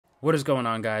What is going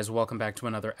on, guys? Welcome back to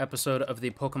another episode of the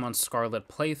Pokemon Scarlet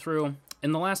playthrough.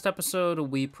 In the last episode,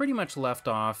 we pretty much left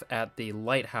off at the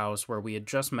lighthouse where we had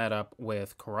just met up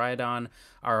with Koraidon,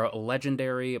 our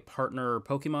legendary partner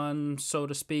Pokemon, so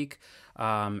to speak,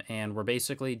 and we're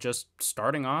basically just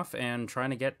starting off and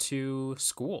trying to get to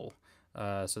school.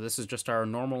 So this is just our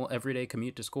normal everyday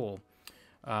commute to school.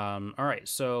 Alright,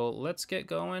 so let's get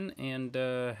going and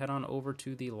head on over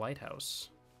to the lighthouse.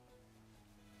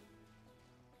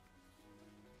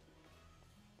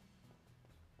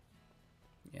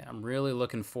 Yeah, I'm really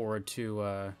looking forward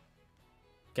to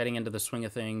getting into the swing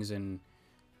of things and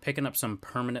picking up some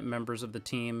permanent members of the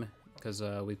team, because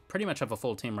we pretty much have a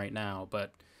full team right now,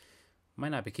 but might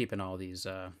not be keeping all these.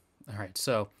 Alright,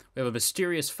 so we have a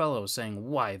mysterious fellow saying,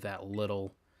 "Why that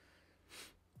little?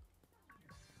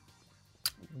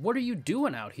 What are you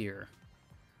doing out here?"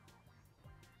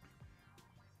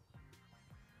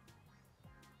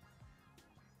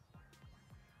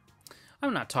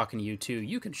 "I'm not talking to you two.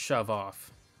 You can shove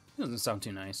off." Doesn't sound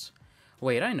too nice.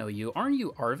 "Wait, I know you. Aren't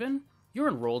you Arvin? You're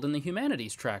enrolled in the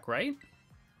humanities track, right?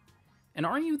 And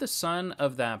aren't you the son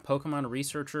of that Pokemon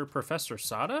researcher, Professor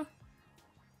Sada?"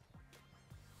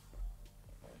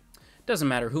 "Doesn't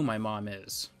matter who my mom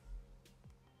is.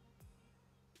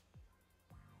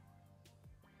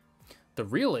 The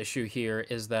real issue here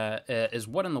is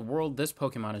what in the world this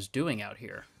Pokemon is doing out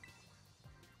here.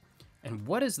 And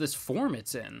what is this form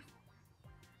it's in?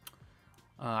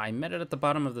 I met it at the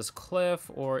bottom of this cliff,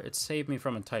 or it saved me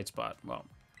from a tight spot." Well,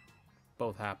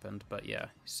 both happened, but yeah,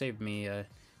 saved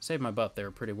my butt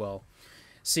there pretty well.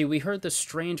 "See, we heard this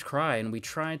strange cry, and we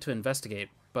tried to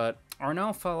investigate, but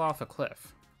Arnell fell off a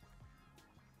cliff.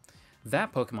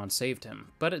 That Pokemon saved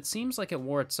him, but it seems like it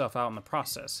wore itself out in the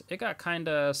process. It got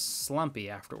kinda slumpy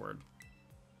afterward.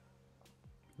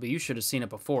 But you should have seen it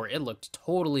before. It looked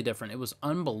totally different. It was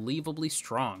unbelievably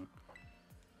strong."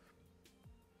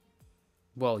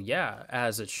 "Well, yeah,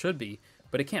 as it should be,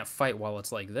 but it can't fight while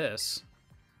it's like this.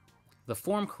 The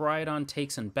form Koraidon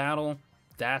takes in battle,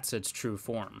 that's its true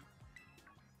form."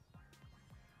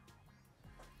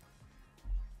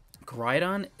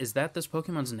 "Koraidon? Is that this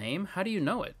Pokemon's name? How do you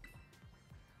know it?"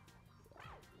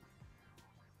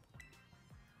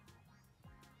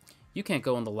 "You can't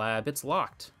go in the lab, it's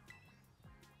locked."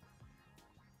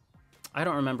 "I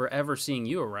don't remember ever seeing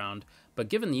you around, but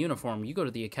given the uniform, you go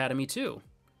to the academy too.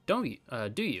 Don't you,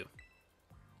 do you?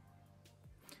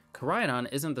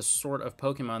 Koraidon isn't the sort of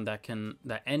Pokemon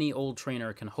that any old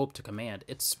trainer can hope to command.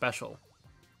 It's special."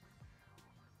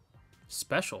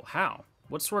 "Special? How?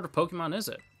 What sort of Pokemon is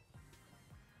it?"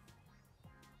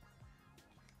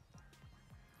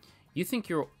 "You think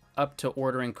you're up to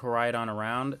ordering Koraidon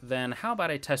around? Then how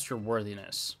about I test your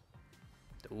worthiness?"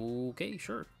 "Okay,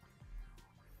 sure."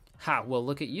 "Ha, well,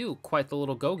 look at you, quite the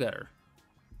little go-getter.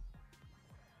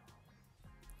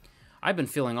 I've been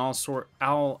feeling all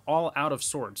out of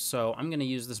sorts, so I'm going to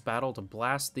use this battle to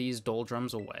blast these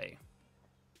doldrums away."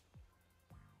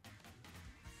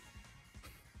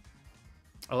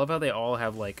 I love how they all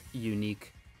have, like,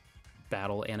 unique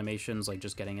battle animations, like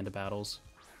just getting into battles.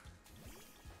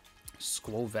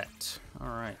 Squovet.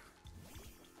 Alright.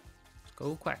 Let's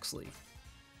go Quaxley.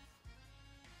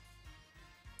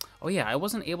 Oh yeah, I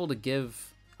wasn't able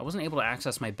to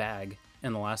access my bag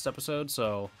in the last episode,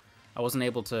 so I wasn't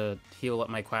able to heal up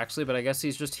my Quaxley, but I guess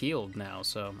he's just healed now,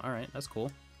 so alright, that's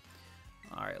cool.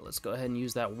 Alright, let's go ahead and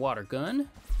use that water gun.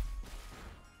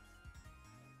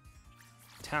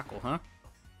 Tackle, huh?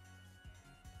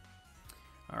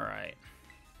 Alright.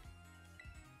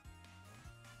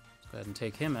 Let's go ahead and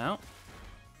take him out.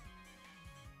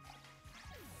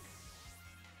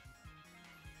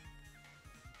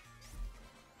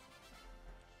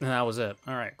 And that was it.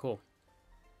 Alright, cool.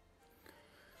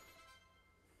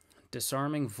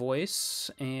 Disarming Voice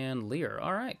and Leer.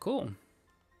 Alright, cool.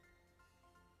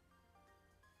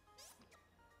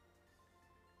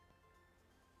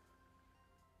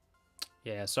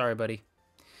 Yeah, sorry, buddy.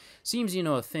 Seems you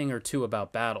know a thing or two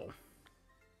about battle.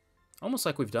 Almost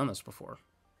like we've done this before.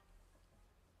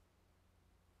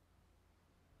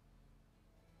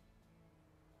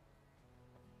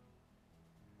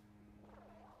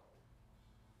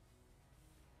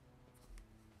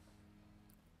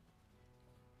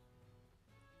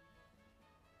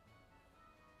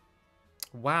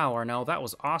 "Wow, Arnell, that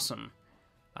was awesome.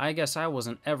 I guess I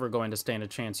wasn't ever going to stand a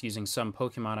chance using some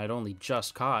Pokemon I'd only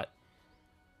just caught.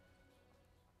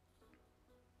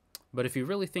 But if you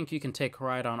really think you can take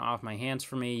Koraidon off my hands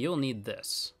for me, you'll need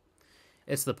this.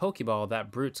 It's the Pokeball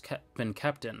that Brute's been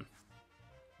kept in."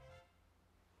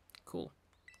 Cool.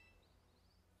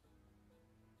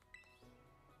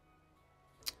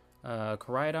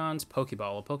 Koraidon's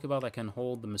Pokeball, a Pokeball that can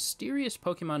hold the mysterious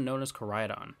Pokemon known as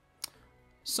Koraidon.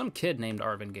 Some kid named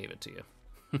Arvin gave it to you.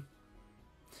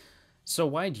 So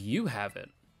why'd you have it?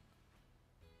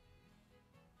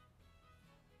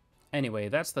 Anyway,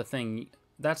 that's the thing.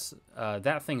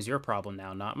 That thing's your problem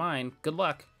now, not mine. Good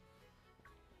luck.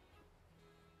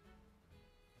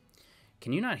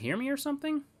 Can you not hear me or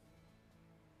something?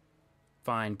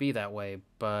 Fine, be that way,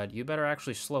 but you better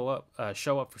actually show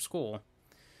up for school.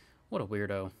 What a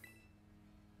weirdo.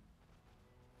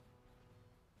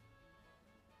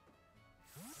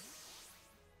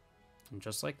 And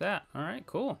just like that. All right,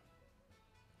 cool.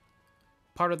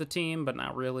 Part of the team, but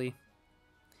not really.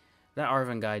 That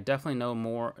Arvin guy definitely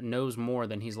knows more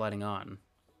than he's letting on.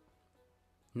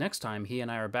 Next time he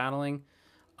and I are battling,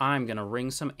 I'm gonna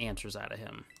wring some answers out of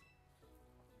him.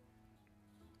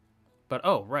 But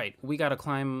oh, right, we gotta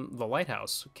climb the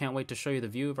lighthouse. Can't wait to show you the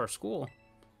view of our school.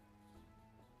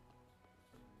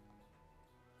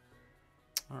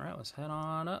 All right, let's head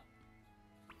on up.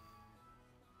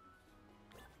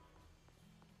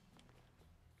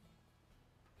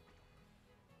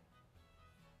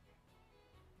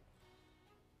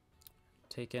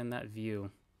 Take in that view.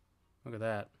 Look at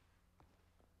that.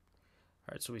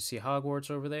 All right, so we see Hogwarts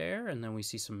over there, and then we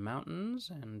see some mountains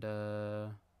and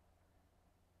a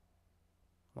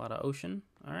lot of ocean.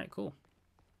 All right, cool.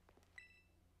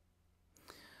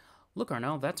 Look,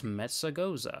 Arnell, that's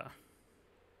Metsagoza.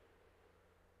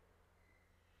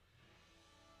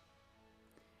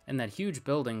 And that huge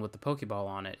building with the Pokeball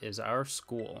on it is our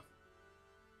school.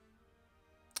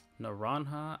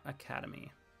 Naranja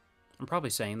Academy. I'm probably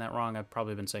saying that wrong. I've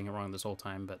probably been saying it wrong this whole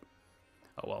time, but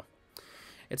oh well.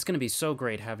 It's going to be so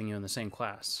great having you in the same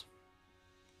class.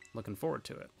 Looking forward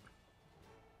to it.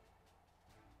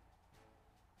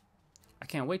 I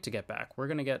can't wait to get back. We're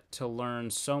going to get to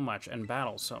learn so much and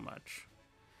battle so much.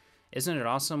 Isn't it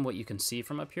awesome what you can see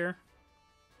from up here?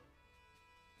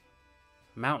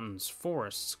 Mountains,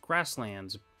 forests,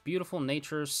 grasslands, beautiful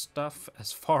nature stuff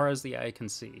as far as the eye can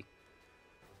see.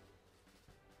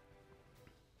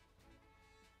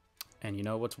 And you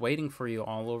know what's waiting for you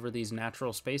all over these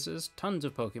natural spaces? Tons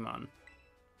of Pokemon.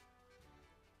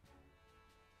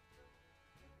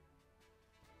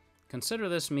 Consider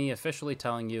this me officially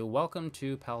telling you, welcome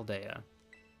to Paldea.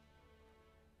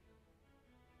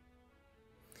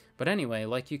 But anyway,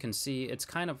 like you can see, it's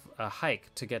kind of a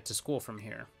hike to get to school from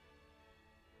here.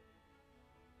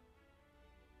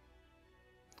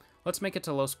 Let's make it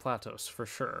to Los Platos, for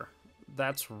sure.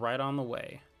 That's right on the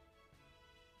way.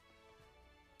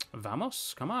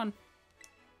 Vamos, come on.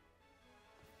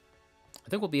 I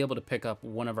think we'll be able to pick up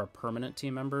one of our permanent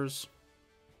team members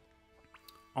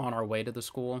on our way to the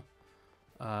school.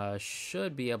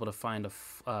 Should be able to find a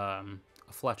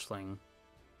fletchling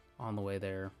on the way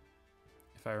there,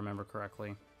 if I remember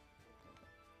correctly.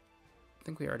 I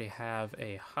think we already have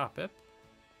a Hoppip.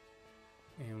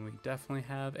 And we definitely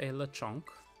have a Lechonk.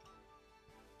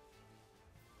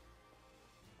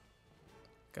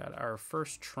 Got our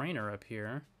first trainer up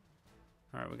here.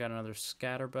 Alright, we got another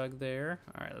Scatterbug there.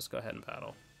 Alright, let's go ahead and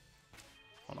battle.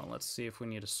 Hold on, let's see if we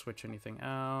need to switch anything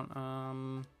out.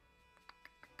 I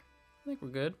think we're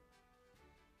good.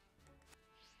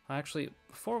 Actually,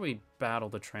 before we battle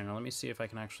the trainer, let me see if I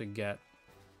can actually get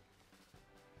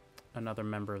another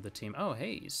member of the team. Oh,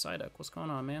 hey, Psyduck, what's going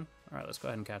on, man? Alright, let's go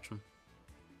ahead and catch him.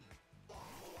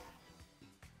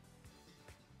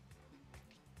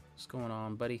 What's going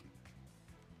on, buddy?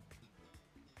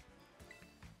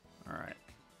 Alright.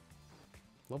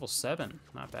 Level 7,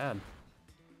 not bad.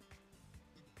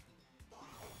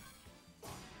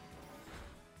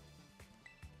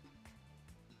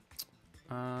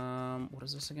 What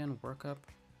is this again? Workup?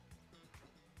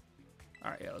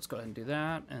 Alright, yeah, let's go ahead and do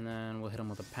that, and then we'll hit him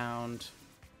with a pound.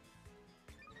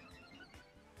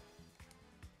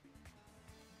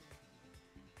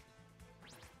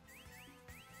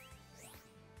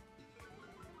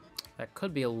 That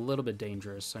could be a little bit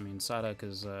dangerous. I mean, Psyduck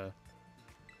is a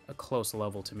close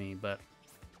level to me, but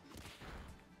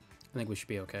I think we should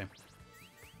be okay. I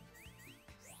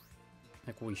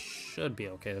think we should be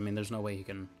okay. I mean, there's no way he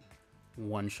can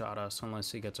one-shot us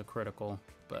unless he gets a critical,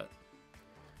 but...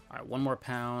 Alright, one more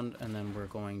pound, and then we're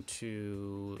going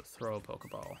to throw a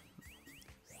Pokeball.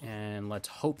 And let's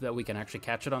hope that we can actually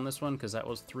catch it on this one, because that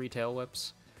was 3 Tail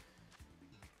Whips.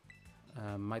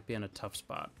 Might be in a tough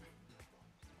spot.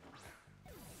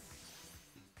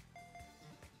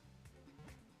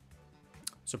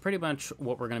 So pretty much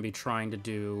what we're going to be trying to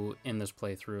do in this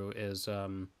playthrough is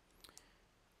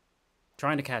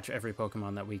trying to catch every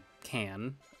Pokemon that we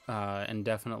can, and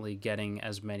definitely getting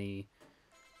as many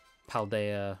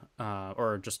Paldea,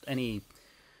 or just any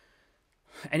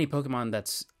any Pokemon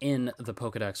that's in the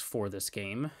Pokedex for this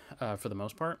game, for the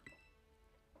most part.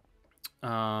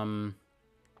 And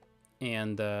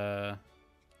let's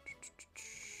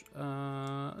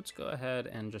go ahead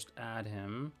and just add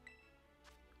him.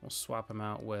 We'll swap him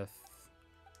out with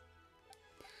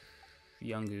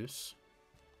Yungoos.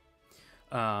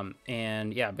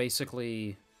 And yeah,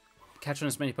 basically catching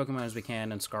as many Pokemon as we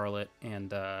can in Scarlet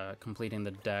and completing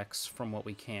the Dex from what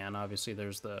we can. Obviously,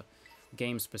 there's the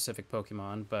game-specific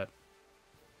Pokemon, but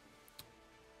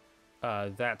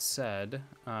that said,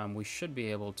 we should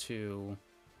be able to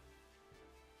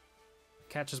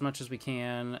catch as much as we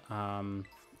can,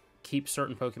 keep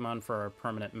certain Pokemon for our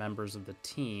permanent members of the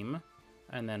team,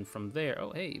 and then from there...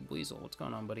 Oh, hey, Weasel, what's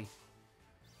going on, buddy?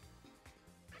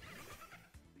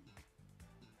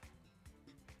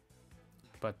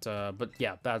 But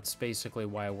yeah, that's basically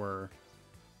why we're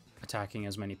attacking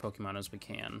as many Pokemon as we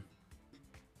can.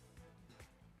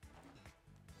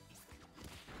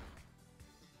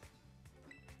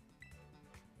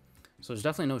 So there's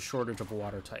definitely no shortage of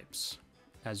water types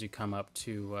as you come up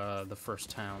to the first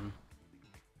town.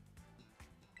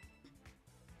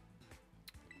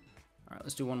 All right,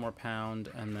 let's do one more pound,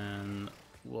 and then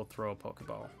we'll throw a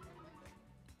Pokeball.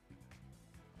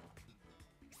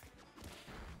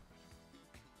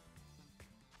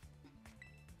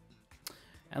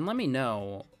 And let me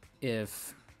know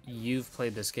if you've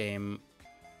played this game,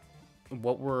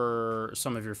 what were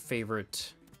some of your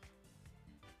favorite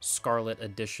Scarlet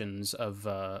editions of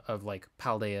like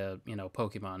Paldea, you know,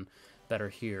 Pokemon that are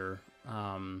here.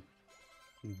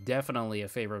 Definitely a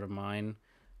favorite of mine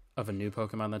of a new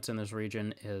Pokemon that's in this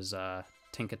region is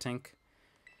Tinkatink.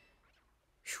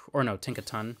 Or no,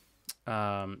 Tinkaton.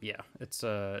 Yeah, it's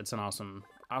an awesome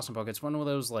Pokemon. It's one of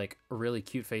those like really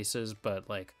cute faces, but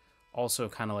like also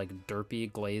kind of like derpy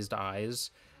glazed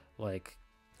eyes. Like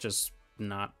just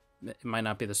not, it might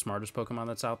not be the smartest Pokemon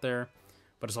that's out there,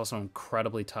 but it's also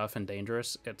incredibly tough and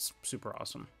dangerous. It's super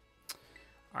awesome.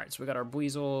 All right, so we got our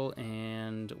Weasel,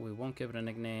 and we won't give it a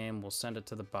nickname. We'll send it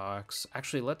to the box.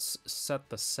 Actually, let's set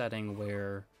the setting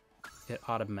where it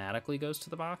automatically goes to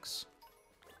the box.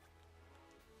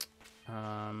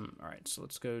 All right, so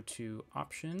let's go to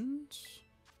options.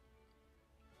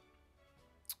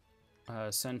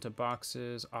 Send to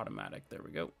boxes, automatic. There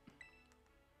we go.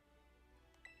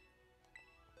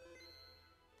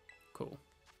 Cool.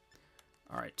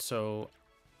 All right, so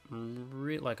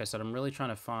like I said, I'm really trying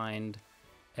to find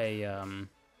a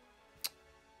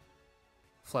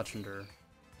Fletchender. And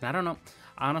I don't know.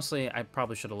 Honestly, I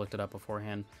probably should have looked it up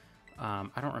beforehand. I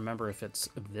don't remember if it's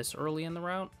this early in the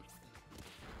route,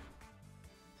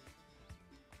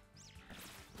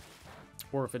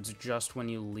 or if it's just when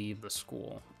you leave the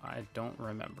school. I don't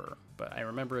remember, but I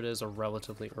remember it is a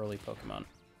relatively early Pokemon.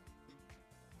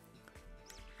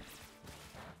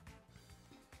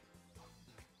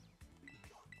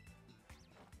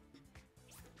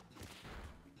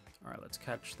 All right, let's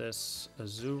catch this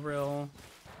Azurill.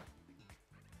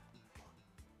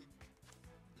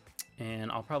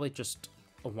 And I'll probably just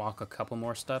walk a couple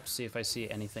more steps, see if I see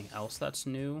anything else that's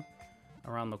new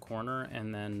around the corner,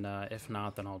 and then if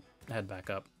not, then I'll head back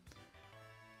up.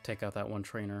 Take out that one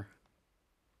trainer.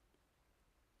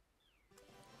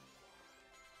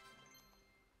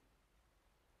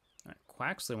 All right,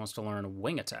 Quaxley wants to learn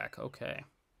Wing Attack. Okay.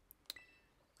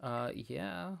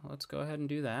 Yeah, let's go ahead and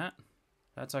do that.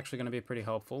 That's actually going to be pretty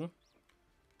helpful.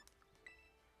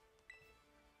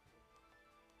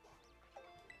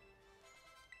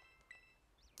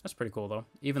 That's pretty cool, though.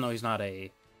 Even though he's not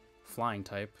a flying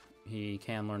type, he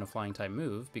can learn a flying type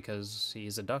move because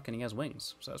he's a duck and he has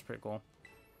wings. So that's pretty cool.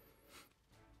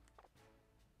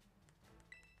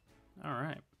 All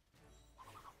right.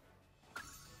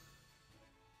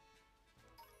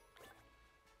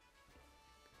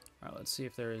 All right, let's see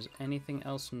if there is anything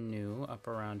else new up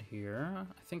around here. I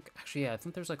think, actually, yeah, I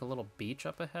think there's like a little beach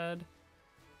up ahead.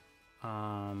 But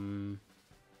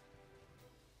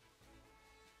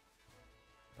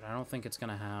I don't think it's going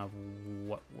to have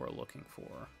what we're looking for.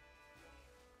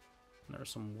 There are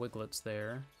some Wiglets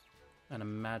there and a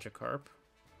Magikarp.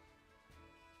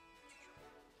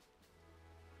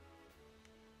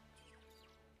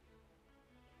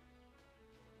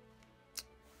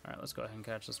 All right, let's go ahead and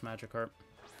catch this Magikarp.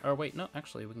 Or wait, no,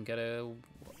 actually, we can get a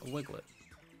Wiglet.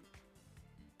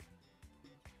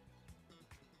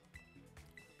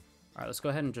 Alright, let's go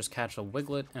ahead and just catch a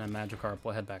Wiglet and a Magikarp.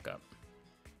 We'll head back up.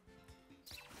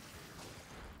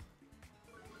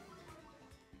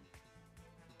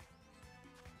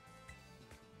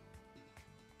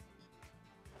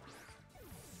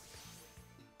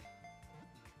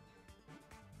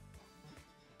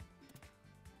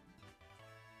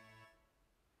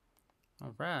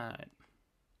 All right.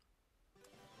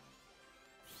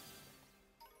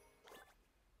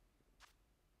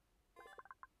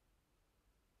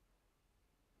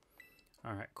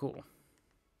 All right, cool.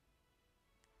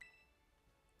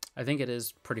 I think it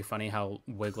is pretty funny how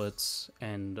Wiglets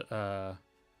and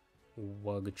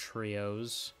Wug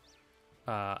trios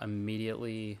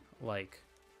immediately, like,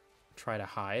 try to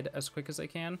hide as quick as they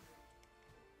can.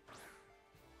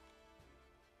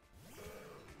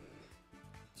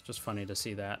 It's just funny to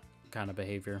see that kind of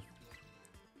behavior.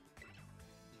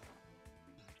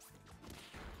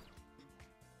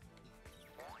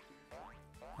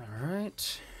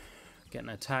 Alright. Getting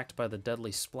attacked by the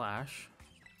deadly splash.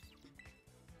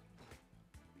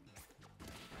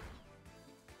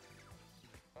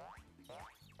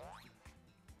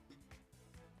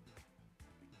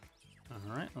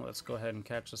 Alright, let's go ahead and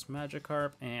catch this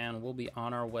Magikarp, and we'll be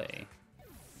on our way.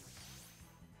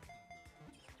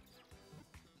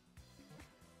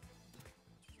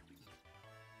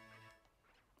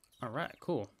 Alright,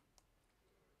 cool.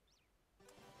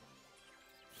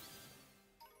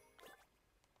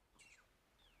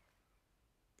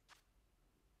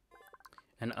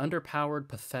 An underpowered,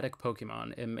 pathetic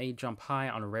Pokemon. It may jump high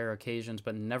on rare occasions,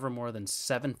 but never more than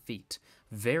 7 feet.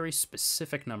 Very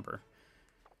specific number.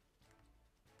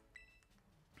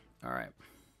 Alright.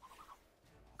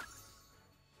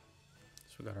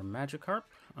 So we got our Magikarp.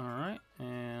 Alright,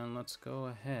 and let's go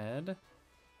ahead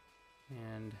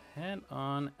and head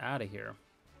on out of here.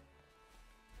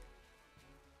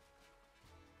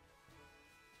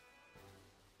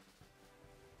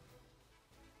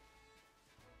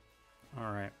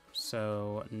 Alright,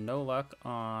 so no luck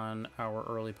on our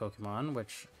early Pokemon,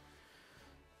 which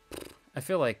I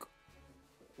feel like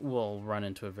we'll run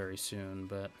into it very soon,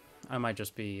 but I might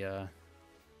just be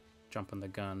jumping the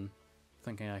gun,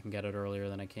 thinking I can get it earlier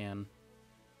than I can.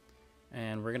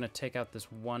 And we're going to take out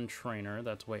this one trainer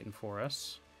that's waiting for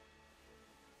us.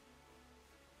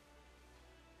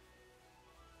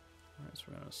 Alright, so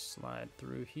we're going to slide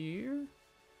through here.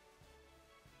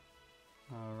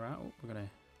 Alright, we're going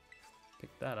to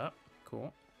pick that up.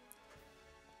 Cool.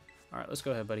 Alright, let's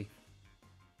go ahead, buddy.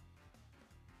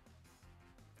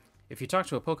 If you talk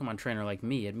to a Pokemon trainer like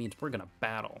me, it means we're going to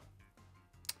battle.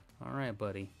 Alright,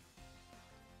 buddy.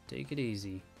 Take it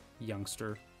easy,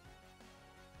 youngster.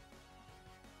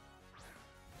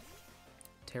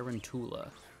 Tarantula.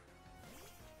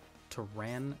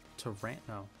 Tarantula?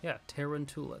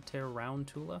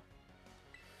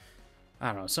 I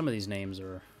don't know, some of these names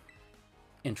are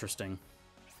interesting.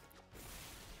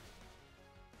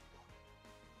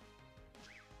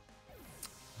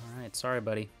 Alright, sorry,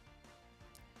 buddy.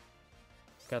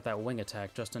 Got that wing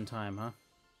attack just in time, huh?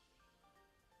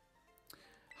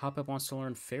 Hoppip wants to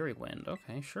learn Fairy Wind.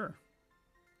 Okay, sure.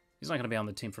 He's not going to be on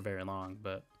the team for very long,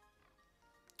 but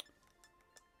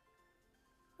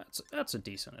that's a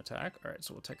decent attack. All right,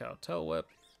 so we'll take out Tail Whip.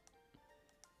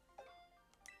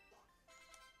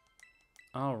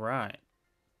 All right.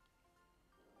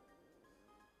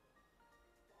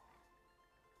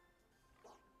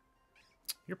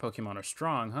 Your Pokemon are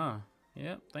strong, huh?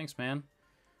 Yep, thanks, man.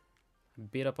 I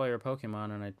beat up all your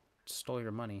Pokemon and I stole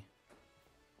your money.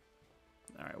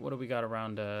 Alright, what do we got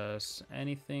around us?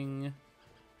 Anything?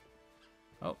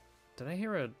 Oh, did I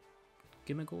hear a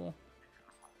Gimmighoul?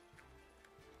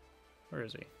 Where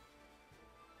is he?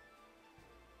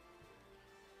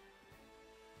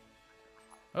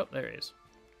 Oh, there he is.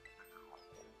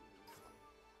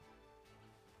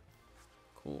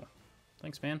 Cool.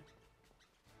 Thanks, man.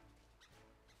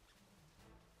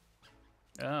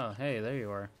 Oh, hey, there you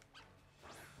are.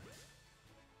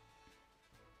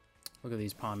 Look at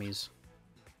these Pommies.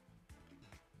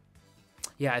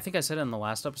 Yeah, I think I said it in the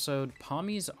last episode.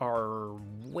 Pommies are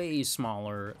way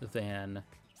smaller than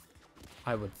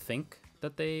I would think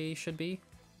that they should be.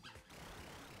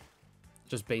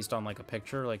 Just based on, like, a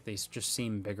picture. Like, they just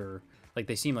seem bigger. Like,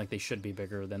 they seem like they should be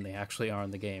bigger than they actually are in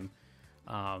the game.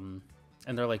 And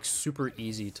they're, like, super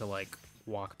easy to, like,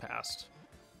 walk past.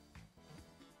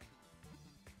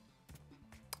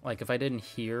 Like, if I didn't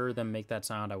hear them make that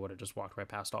sound, I would have just walked right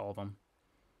past all of them.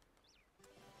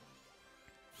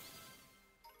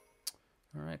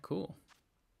 Alright, cool.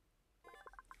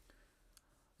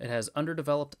 It has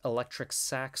underdeveloped electric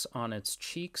sacs on its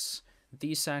cheeks.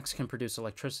 These sacs can produce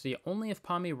electricity only if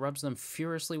Pommy rubs them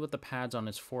furiously with the pads on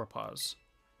its forepaws.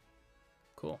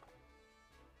 Cool.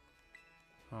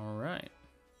 Alright.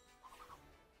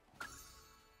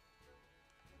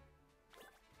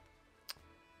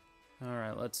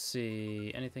 Alright, let's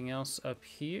see. Anything else up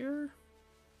here?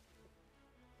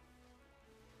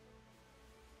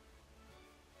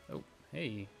 Oh,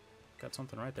 hey. Got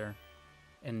something right there.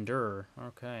 Endure.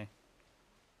 Okay.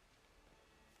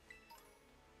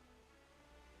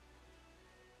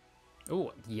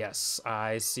 Oh, yes.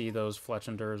 I see those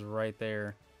Fletchendurs right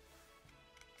there.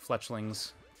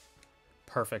 Fletchlings.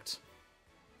 Perfect.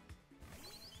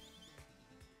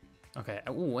 Okay.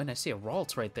 Oh, and I see a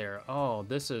Ralts right there. Oh,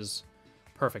 this is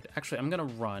perfect. Actually, I'm going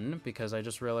to run because I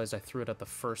just realized I threw it at the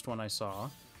first one I saw.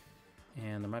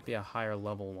 And there might be a higher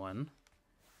level one.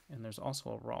 And there's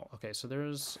also a Ralt. Okay, so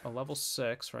there's a level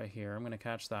 6 right here. I'm going to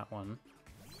catch that one.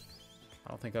 I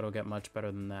don't think it'll get much better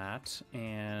than that.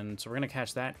 And so we're going to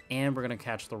catch that, and we're going to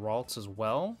catch the Ralts as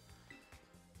well.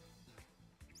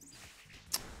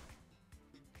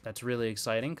 That's really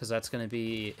exciting, because that's going to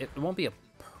be... It won't be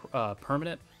a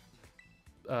permanent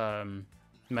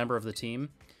member of the team,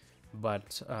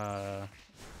 but I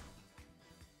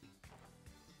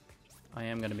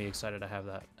am going to be excited to have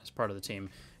that as part of the team.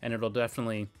 And it'll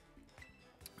definitely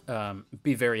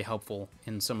be very helpful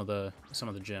in some of the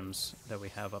gyms that we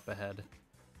have up ahead.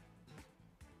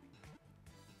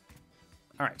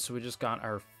 All right, so we just got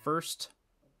our first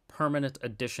permanent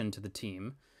addition to the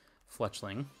team,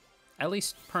 Fletchling. At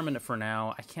least permanent for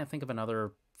now. I can't think of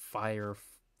another fire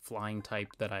flying type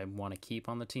that I want to keep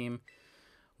on the team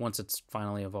once it's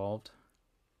finally evolved.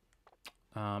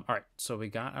 All right, so we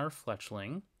got our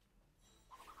Fletchling.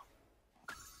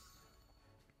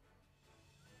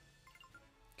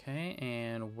 Okay,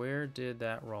 and where did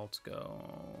that Ralt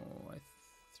go?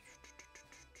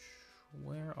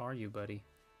 Where are you, buddy?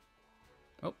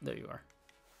 Oh, there you are.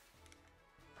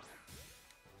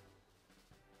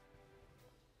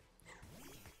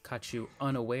 Caught you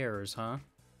unawares, huh?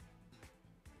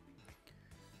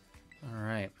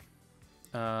 Alright.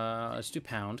 Let's do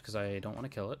Pound, because I don't want to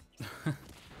kill it.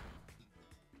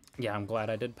 Yeah, I'm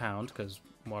glad I did Pound, because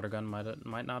Water Gun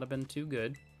might not have been too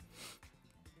good.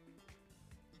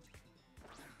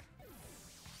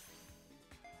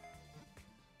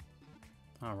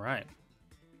 Alright.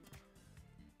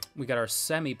 We got our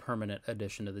semi-permanent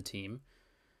addition to the team.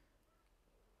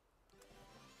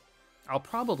 I'll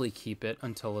probably keep it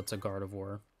until it's a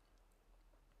Gardevoir.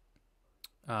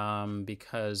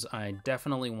 Because I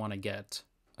definitely want to get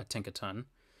a Tinkaton.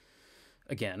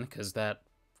 Again, because that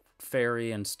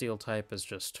Fairy and Steel type is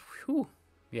just, whew,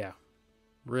 yeah,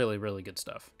 really, really good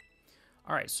stuff.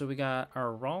 Alright, so we got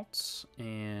our Ralts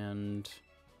and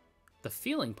the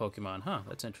Feeling Pokemon. Huh,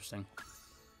 that's interesting.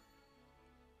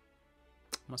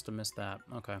 Must have missed that.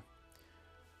 Okay.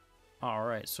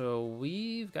 Alright, so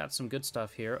we've got some good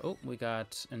stuff here. Oh, we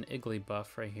got an Iggly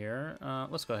buff right here.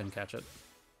 Let's go ahead and catch it.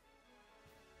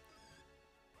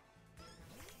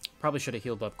 Probably should have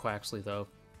healed up Quaxley, though.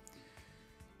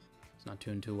 It's not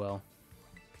doing too well.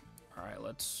 Alright,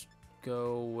 let's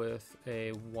go with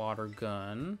a Water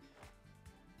Gun.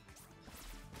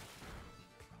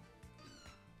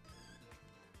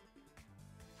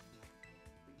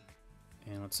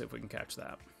 And let's see if we can catch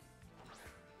that.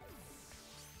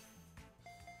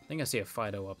 I think I see a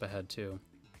Fido up ahead, too.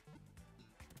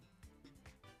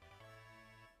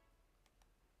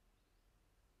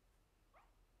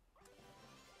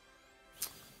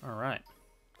 All right.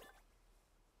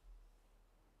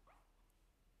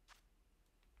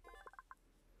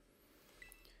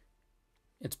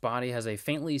 Its body has a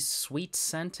faintly sweet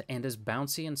scent and is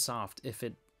bouncy and soft. If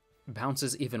it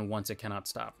bounces even once, it cannot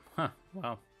stop. Huh,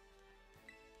 wow.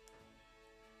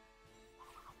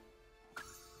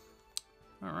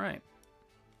 All right.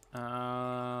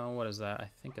 What is that? I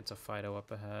think it's a Fido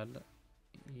up ahead.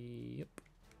 Yep.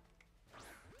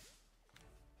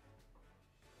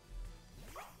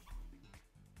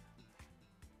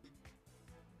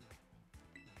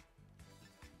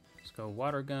 Let's go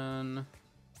Water Gun.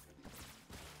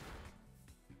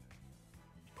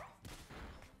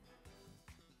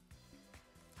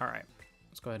 All right.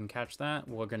 Let's go ahead and catch that.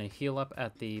 We're going to heal up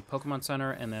at the Pokemon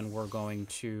Center, and then we're going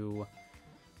to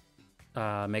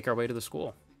make our way to the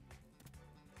school.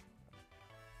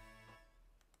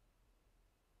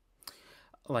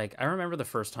 Like, I remember the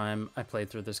first time I played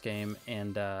through this game,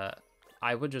 and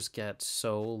I would just get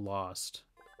so lost.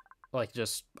 Like,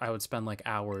 just, I would spend, like,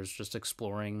 hours just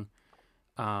exploring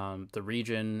the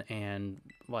region, and,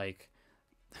 like,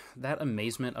 that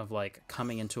amazement of, like,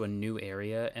 coming into a new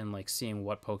area and, like, seeing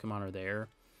what Pokemon are there.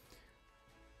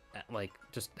 Like,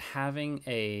 just having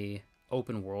a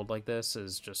open world like this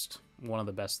is just one of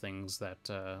the best things that,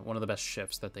 one of the best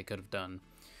shifts that they could have done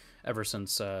ever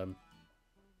since,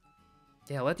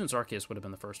 yeah, Legends Arceus would have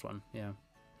been the first one, yeah.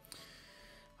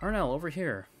 Arnell, over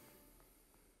here.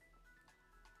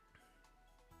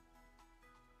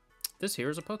 This here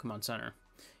is a Pokemon Center.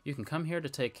 You can come here to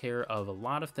take care of a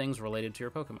lot of things related to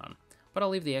your Pokemon, but I'll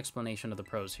leave the explanation of the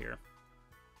pros here.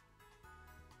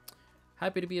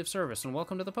 Happy to be of service, and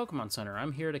welcome to the Pokemon Center.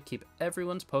 I'm here to keep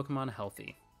everyone's Pokemon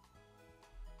healthy.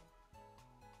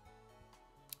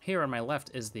 Here on my left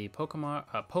is the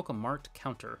Pokemart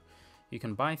counter. You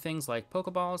can buy things like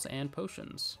Pokeballs and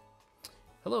potions.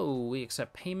 Hello, we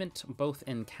accept payment both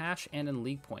in cash and in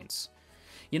League Points.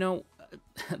 You know,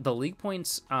 the League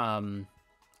Points, I'm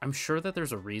sure that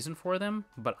there's a reason for them,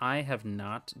 but I have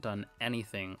not done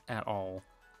anything at all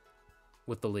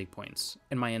with the League Points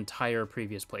in my entire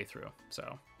previous playthrough.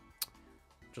 So,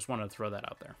 just wanted to throw that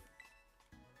out there.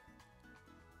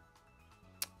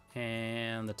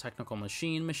 And the Technical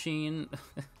Machine,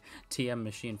 TM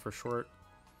Machine for short.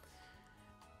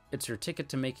 It's your ticket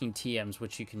to making TMs,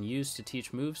 which you can use to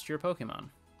teach moves to your Pokemon.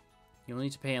 You'll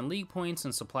need to pay in League Points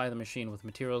and supply the machine with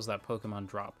materials that Pokemon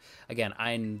drop. Again,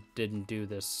 I didn't do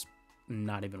this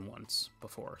not even once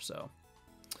before, so...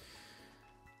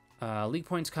 League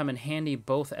Points come in handy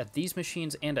both at these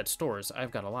machines and at stores.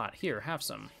 I've got a lot. Here, have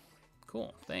some.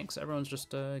 Cool, thanks. Everyone's just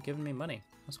giving me money.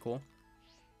 That's cool.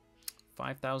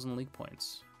 5,000 League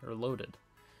Points. They're loaded.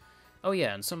 Oh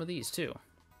yeah, and some of these too.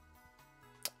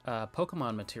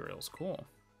 Pokemon materials. Cool.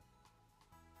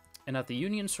 And at the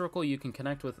Union Circle, you can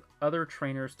connect with other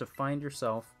trainers to find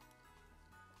yourself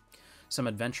some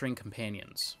adventuring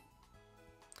companions.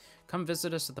 Come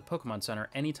visit us at the Pokemon Center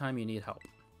anytime you need help.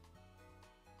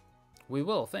 We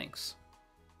will, thanks.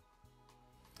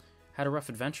 Had a rough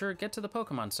adventure? Get to the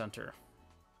Pokemon Center.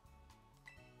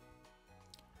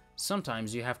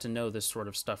 Sometimes you have to know this sort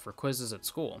of stuff for quizzes at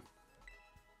school.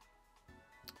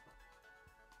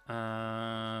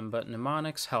 But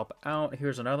mnemonics help out.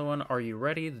 Here's another one. Are you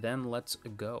ready? Then let's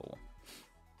go.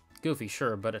 Goofy,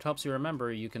 sure, but it helps you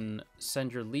remember you can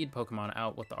send your lead Pokemon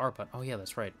out with the R button. Oh yeah,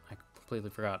 that's right. I completely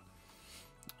forgot.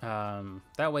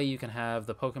 That way you can have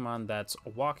the Pokemon that's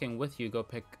walking with you go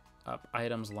pick up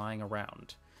items lying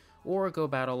around. Or go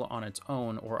battle on its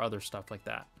own or other stuff like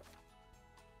that.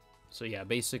 So yeah,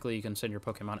 basically you can send your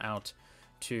Pokemon out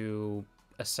to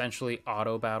essentially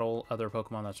auto-battle other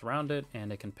Pokemon that's around it,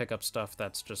 and it can pick up stuff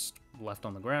that's just left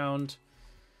on the ground.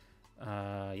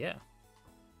 Yeah.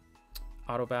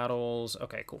 Auto-battles.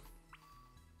 Okay, cool.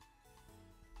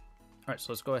 Alright,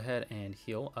 so let's go ahead and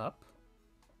heal up.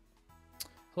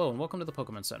 Hello, and welcome to the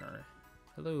Pokemon Center.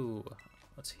 Hello.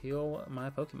 Let's heal my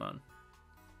Pokemon.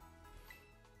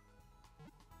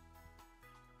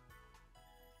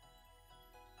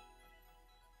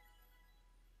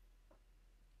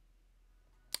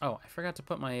 Oh, I forgot to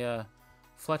put my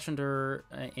Fletchinder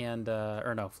and,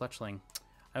 or no, Fletchling.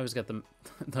 I always get them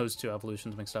those two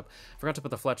evolutions mixed up. I forgot to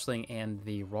put the Fletchling and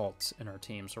the Ralt in our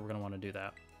team, so we're going to want to do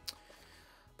that.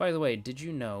 By the way, did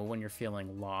you know when you're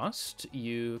feeling lost,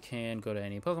 you can go to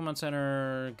any Pokemon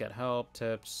Center, get help,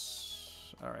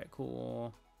 tips. Alright,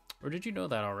 cool. Or did you know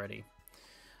that already?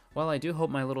 Well, I do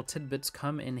hope my little tidbits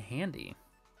come in handy.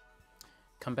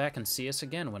 Come back and see us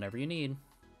again whenever you need.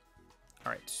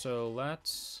 Alright, so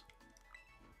let's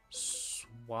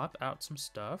swap out some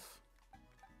stuff.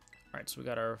 Alright, so we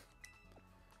got our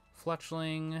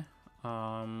Fletchling.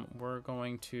 We're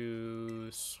going to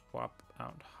swap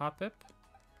out Hoppip.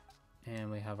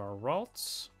 And we have our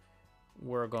Ralts.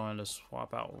 We're going to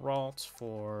swap out Ralts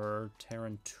for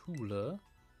Tarantula.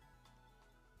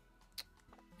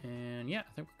 And yeah,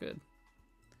 I think we're good.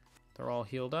 They're all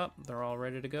healed up. They're all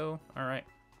ready to go. Alright.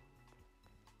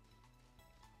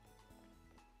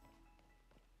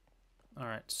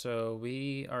 Alright, so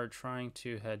we are trying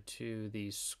to head to the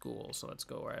school. So let's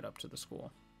go right up to the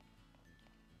school.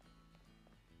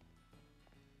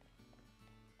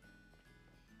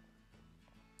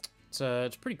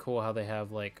 It's pretty cool how they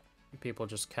have, like, people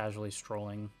just casually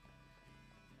strolling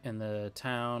in the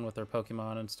town with their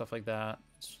Pokemon and stuff like that.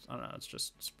 I don't know,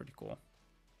 it's pretty cool.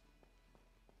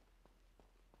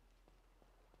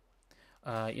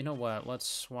 You know what? Let's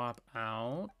swap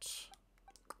out.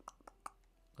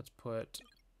 Let's put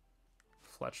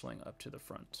Fletchling up to the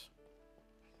front.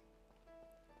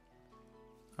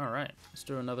 Alright, let's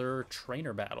do another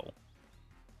trainer battle.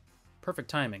 Perfect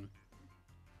timing.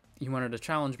 You wanted to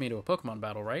challenge me to a Pokemon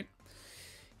battle, right?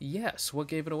 Yes, what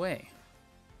gave it away?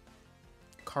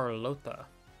 Carlota.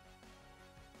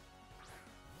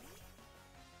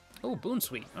 Oh,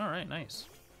 Boonsweet. Alright, nice.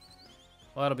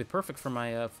 Well, that'll be perfect for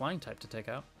my flying type to take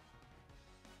out.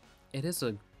 It is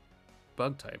a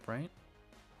bug type, right?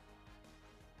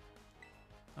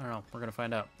 I don't know. We're going to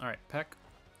find out. Alright, Peck.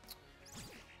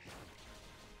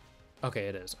 Okay,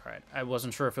 it is. Alright. I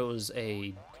wasn't sure if it was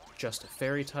just a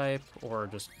fairy type or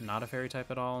just not a fairy type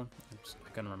at all. I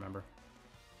couldn't remember.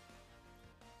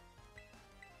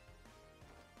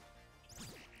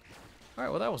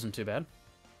 Alright, well that wasn't too bad.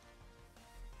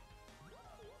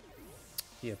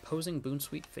 The opposing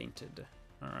Boonsweet fainted.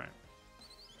 Alright.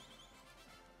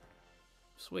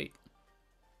 Sweet.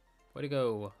 Way to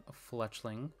go,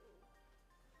 Fletchling.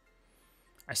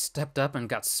 I stepped up and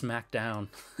got smacked down.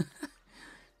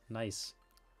 Nice.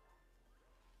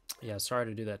 Yeah, sorry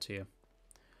to do that to you.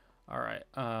 Alright,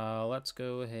 let's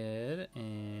go ahead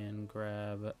and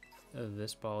grab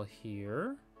this ball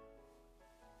here.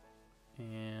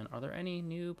 And are there any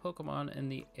new Pokemon in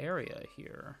the area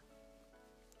here?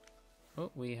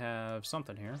 Oh, we have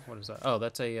something here. What is that? Oh,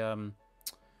 that's a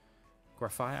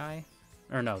Grafai?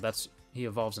 Or no, that's he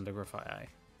evolves into Grafai.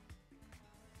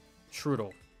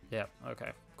 Shroodle. Yep,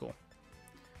 okay, cool.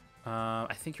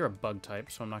 I think you're a bug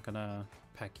type, so I'm not gonna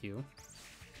peck you.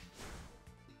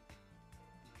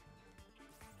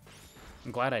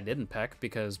 I'm glad I didn't peck,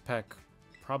 because peck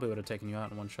probably would have taken you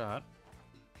out in one shot.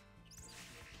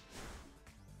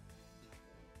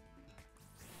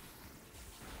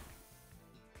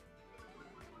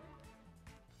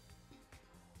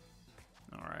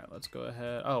 Alright, let's go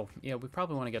ahead. Oh, yeah, we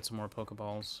probably want to get some more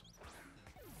Pokeballs.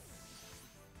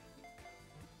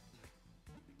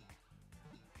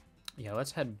 Yeah,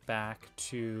 let's head back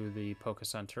to the Poke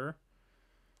Center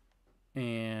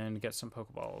and get some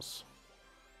Pokeballs.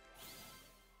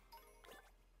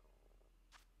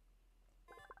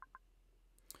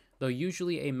 Though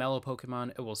usually a mellow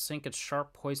Pokemon, it will sink its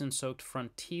sharp, poison-soaked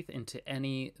front teeth into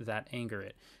any that anger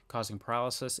it, causing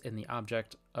paralysis in the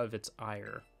object of its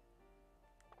ire.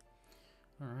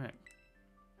 Alright.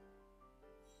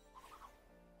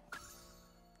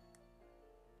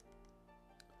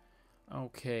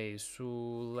 Okay, so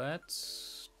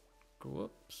let's...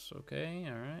 Whoops, okay,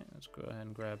 alright. Let's go ahead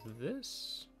and grab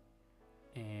this.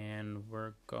 And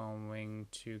we're going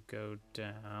to go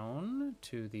down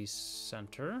to the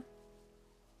center.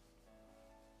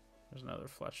 There's another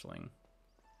Fletchling.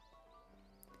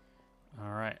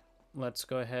 Alright, let's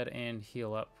go ahead and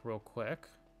heal up real quick.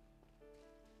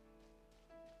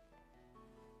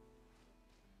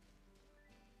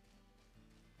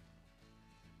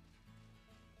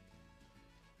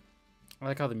 I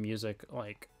like how the music,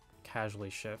 like, casually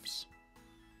shifts.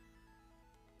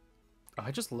 Oh,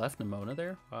 I just left Nimona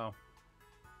there? Wow.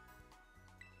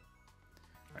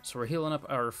 Alright, so we're healing up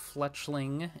our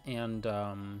Fletchling, and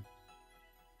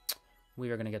we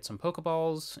are going to get some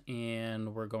Pokeballs,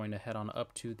 and we're going to head on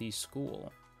up to the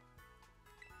school.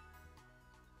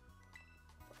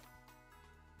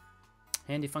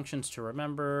 Handy functions to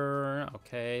remember.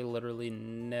 Okay, literally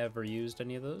never used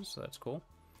any of those, so that's cool.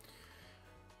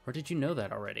 Or did you know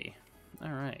that already?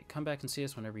 Alright, come back and see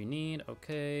us whenever you need.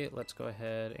 Okay, let's go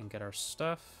ahead and get our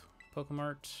stuff.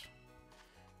 Pokemart.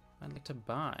 I'd like to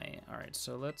buy. Alright,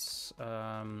 so let's...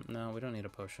 no, we don't need a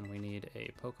potion. We need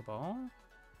a Pokeball.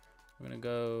 We're gonna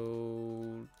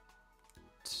go...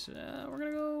 we're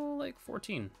gonna go, like,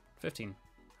 14. 15.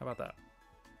 How about that?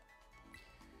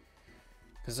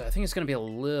 Because I think it's gonna be a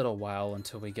little while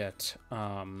until we get,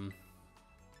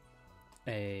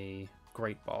 a...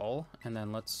 Great Ball, and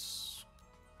then let's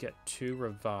get 2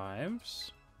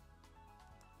 revives.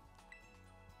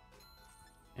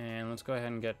 And let's go ahead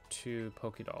and get 2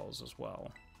 Pokédolls as well.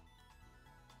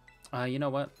 You know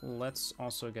what? Let's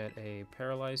also get a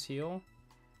Paralyze Heal.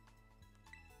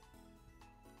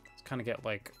 Let's kind of get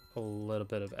like a little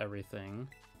bit of everything.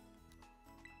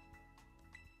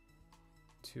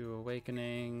 2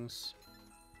 Awakenings.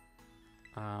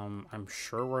 I'm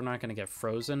sure we're not going to get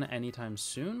frozen anytime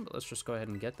soon, but let's just go ahead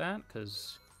and get that,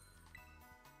 because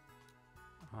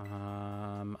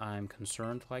I'm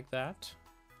concerned like that.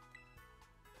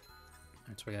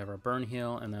 Alright, so we have our Burn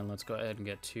Heal, and then let's go ahead and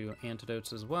get 2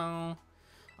 antidotes as well.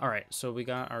 Alright, so we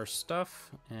got our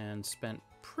stuff and spent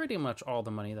pretty much all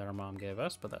the money that our mom gave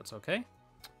us, but that's okay.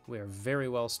 We are very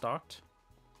well stocked.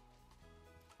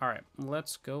 Alright,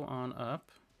 let's go on up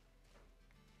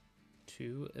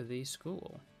to the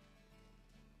school.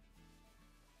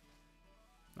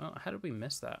 Oh, how did we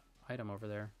miss that item over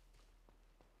there?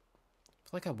 I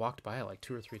feel like I walked by it like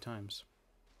 2 or 3 times.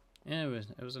 Yeah,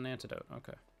 it was an antidote.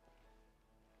 Okay.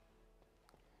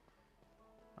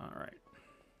 All right.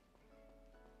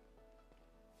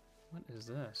 What is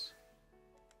this?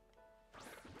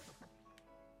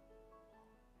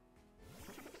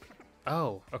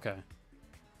 Oh, okay.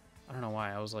 I don't know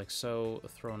why I was like so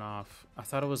thrown off. I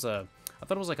thought it was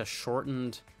like a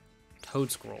shortened Toad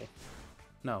Scroll.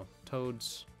 No,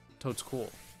 Toad's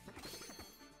Cool.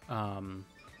 Yeah,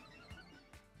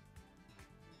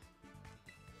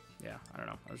 I don't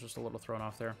know. I was just a little thrown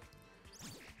off there.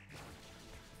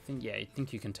 I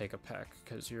think you can take a peck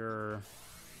because you're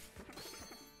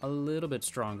a little bit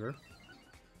stronger.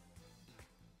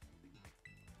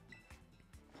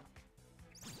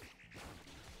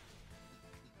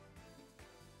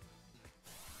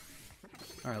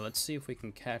 All right, let's see if we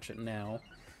can catch it now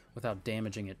without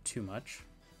damaging it too much.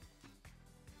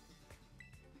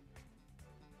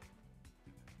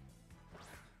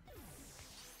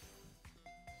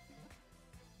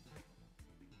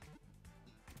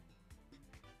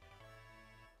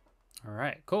 All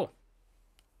right, cool.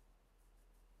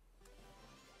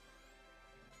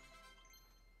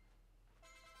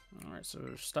 All right, so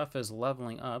stuff is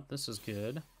leveling up. This is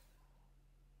good.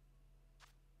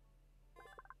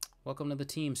 Welcome to the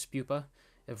team, Spupa.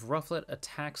 If Rufflet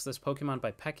attacks this Pokemon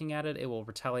by pecking at it, it will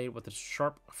retaliate with its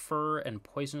sharp fur and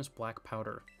poisonous black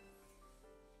powder.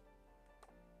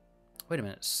 Wait a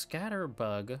minute,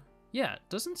 Scatterbug. Yeah,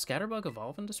 doesn't Scatterbug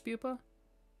evolve into Spupa?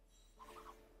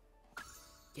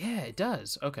 Yeah, it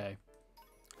does. Okay.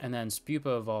 And then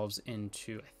Spupa evolves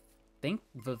into, I think,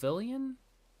 Vivillon?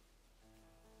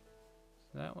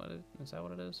 Is that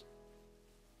what it is?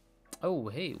 Oh,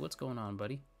 hey, what's going on,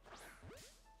 buddy?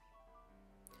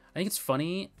 I think it's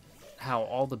funny how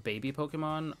all the baby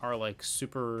Pokemon are, like,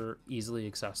 super easily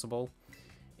accessible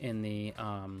in the,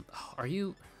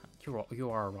 you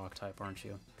are a rock type, aren't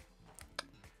you?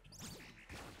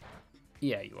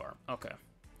 Yeah, you are. Okay.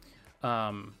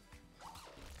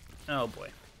 Oh boy.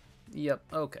 Yep,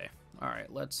 okay.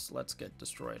 Alright, let's get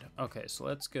destroyed. Okay, so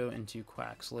let's go into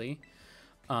Quaxley.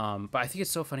 But I think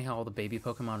it's so funny how all the baby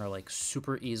Pokemon are, like,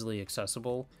 super easily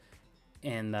accessible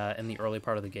in the early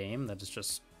part of the game. That is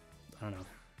just, I don't know.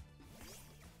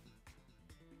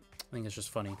 I think it's just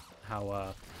funny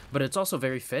how, but it's also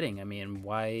very fitting. I mean,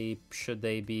 why should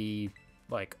they be,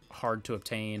 like, hard to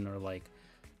obtain, or, like,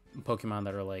 Pokemon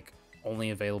that are, like,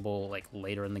 only available, like,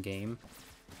 later in the game?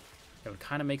 It would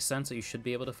kind of make sense that you should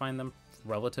be able to find them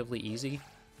relatively easy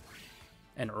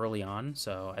and early on,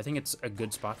 so I think it's a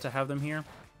good spot to have them here.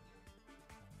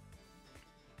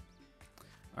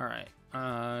 Alright,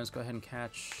 let's go ahead and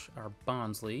catch our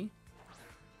Bonsly.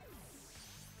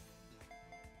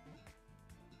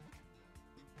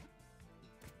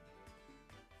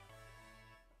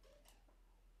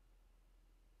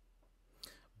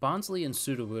 Bonsly and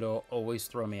Sudowoodo always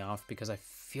throw me off because I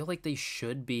feel like they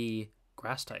should be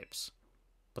grass types,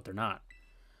 but they're not.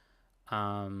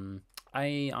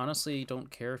 I honestly don't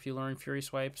care if you learn Fury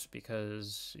Swipes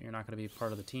because you're not going to be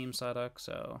part of the team, Psyduck,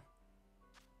 so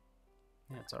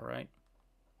yeah, it's alright.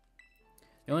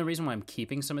 The only reason why I'm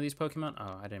keeping some of these Pokemon...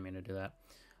 Oh, I didn't mean to do that.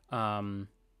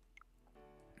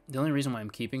 The only reason why I'm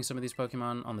keeping some of these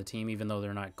Pokemon on the team, even though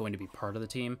they're not going to be part of the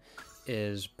team,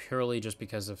 is purely just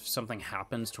because if something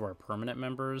happens to our permanent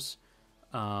members,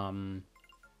 then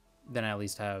I at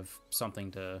least have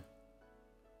something to...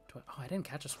 Oh, I didn't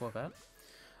catch a Swabbat.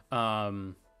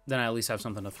 Then I at least have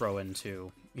something to throw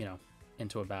into, you know,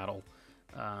 into a battle,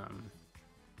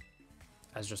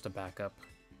 as just a backup.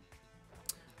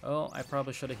 Oh, I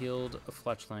probably should have healed a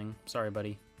Fletchling. Sorry,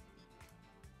 buddy.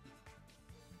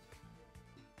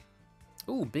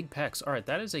 Ooh, big pecs. All right,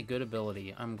 that is a good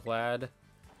ability. I'm glad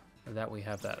that we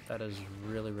have that. That is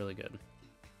really, really good.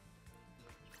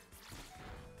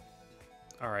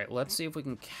 All right, let's see if we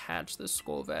can catch this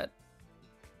Skwovet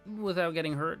without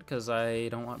getting hurt, because I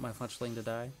don't want my Fletchling to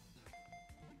die.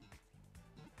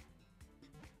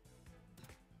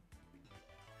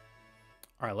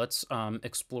 All right, let's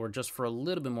explore just for a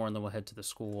little bit more, and then we'll head to the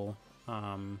school.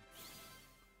 I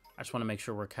just want to make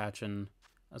sure we're catching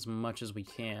as much as we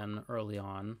can early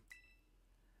on.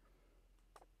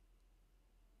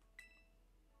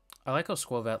 I like how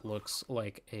Skwovet looks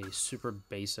like a super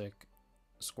basic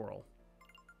squirrel.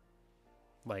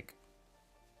 Like,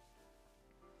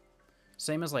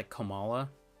 same as like Komala,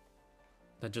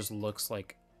 that just looks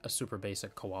like a super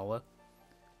basic koala.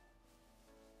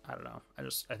 I don't know.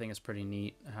 I think it's pretty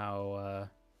neat how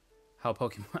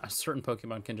Pokemon, certain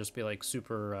Pokemon can just be like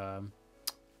super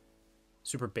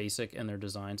super basic in their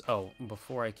designs. Oh,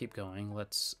 before I keep going,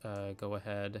 let's go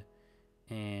ahead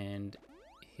and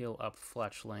heal up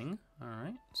Fletchling. All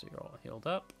right, so you're all healed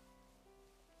up.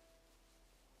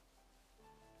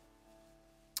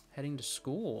 Heading to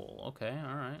school. Okay,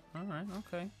 all right,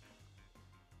 okay.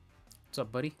 What's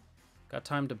up, buddy? Got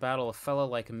time to battle a fella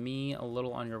like me, a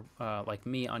little on your like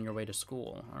me on your way to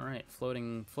school. All right,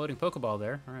 floating Pokeball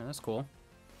there. All right, that's cool.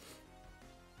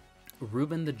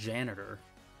 Ruben the janitor.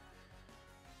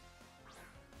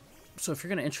 So if you're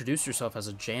gonna introduce yourself as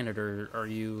a janitor, are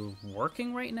you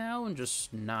working right now and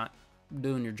just not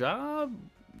doing your job?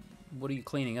 What are you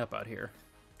cleaning up out here?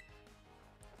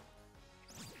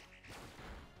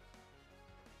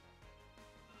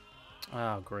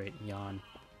 Oh, great, yawn.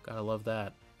 Gotta love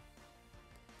that.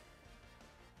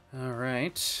 All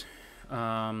right.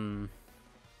 You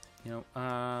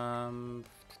know,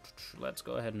 let's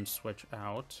go ahead and switch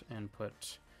out and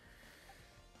put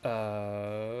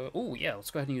Oh, yeah,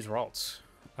 let's go ahead and use Ralts.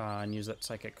 And use that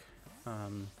Psychic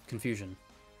Confusion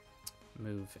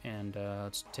move. And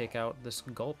let's take out this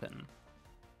Gulpin.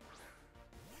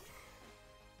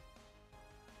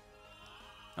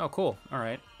 Oh, cool.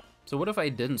 Alright. So what if I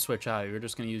didn't switch out? You were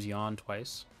just going to use Yawn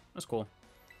twice? That's cool.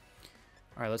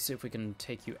 Alright, let's see if we can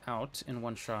take you out in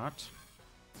one shot.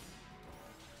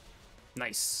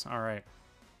 Nice. Alright.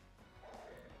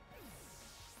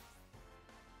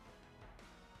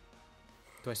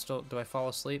 Do I fall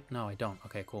asleep? No, I don't.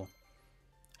 Okay, cool.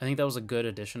 I think that was a good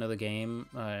addition to the game.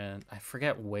 I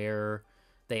forget where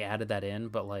they added that in,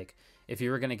 but like if you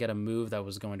were going to get a move that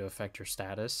was going to affect your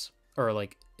status, or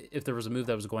like if there was a move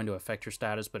that was going to affect your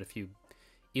status, but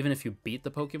even if you beat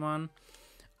the Pokemon,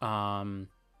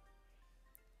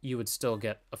 you would still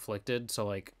get afflicted. So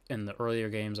like in the earlier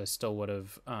games, I still would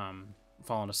have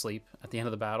fallen asleep at the end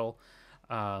of the battle,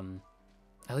 at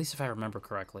least if I remember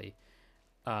correctly.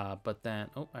 But then,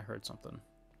 oh, I heard something.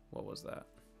 What was that?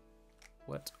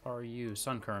 What are you?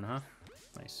 Sunkern, huh?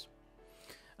 Nice.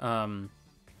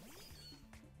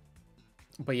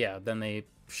 But yeah, then they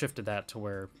shifted that to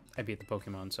where I beat the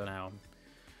Pokemon, so now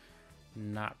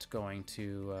I'm not going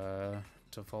to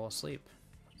fall asleep.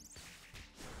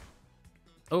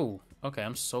 Oh, okay,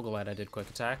 I'm so glad I did Quick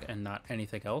Attack and not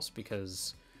anything else,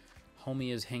 because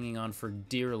homie is hanging on for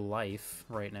dear life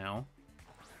right now.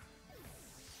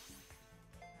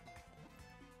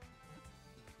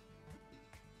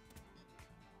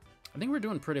 I think we're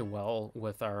doing pretty well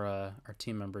with our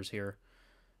team members here.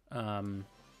 We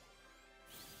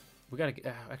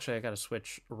gotta actually I gotta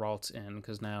switch Ralts in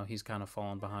because now he's kind of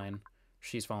fallen behind.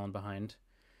 She's fallen behind.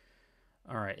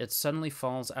 All right, it suddenly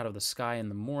falls out of the sky in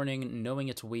the morning. Knowing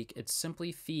it's weak, it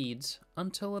simply feeds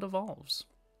until it evolves.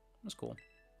 That's cool.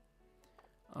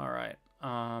 All right.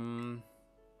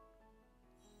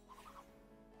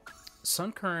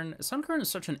 Sunkern is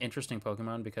such an interesting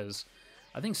Pokemon because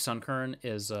I think Sunkern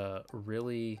is a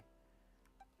really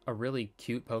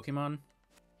cute Pokemon.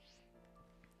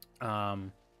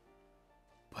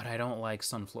 But I don't like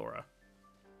Sunflora.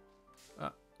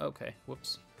 Okay,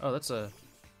 whoops. Oh,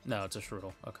 no, it's a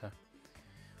Shroodle. Okay.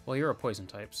 Well, you're a poison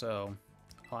type, so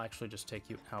I'll actually just take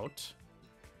you out.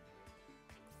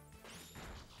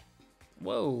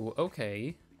 Whoa,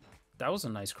 okay. That was a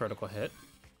nice critical hit.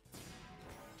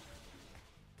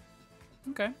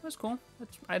 Okay, that's cool.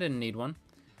 I didn't need one.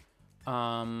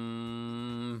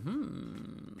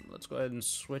 Let's go ahead and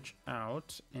switch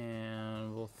out,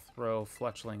 and we'll throw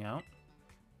Fletchling out.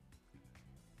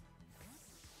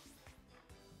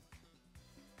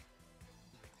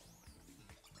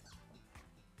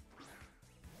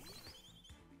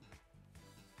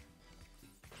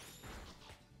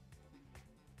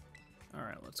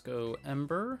 Alright, let's go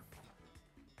Ember.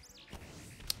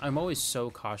 I'm always so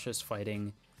cautious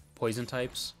fighting poison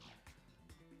types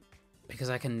because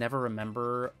I can never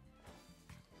remember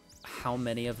how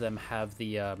many of them have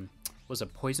the, was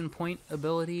it Poison Point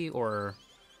ability, or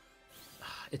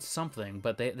it's something,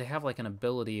 but they have like an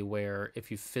ability where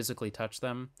if you physically touch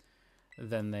them,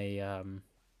 then they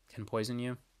can poison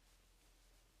you.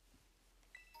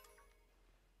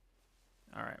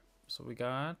 Alright. So we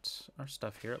got our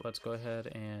stuff here. Let's go ahead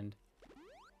and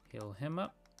heal him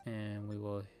up, and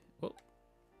we'll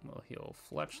heal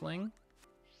Fletchling.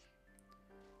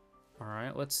 All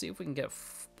right, let's see if we can get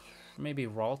maybe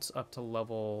Ralts up to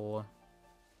level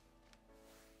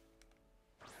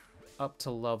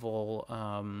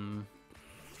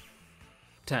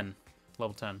 10.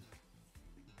 Level 10.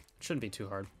 Shouldn't be too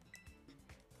hard.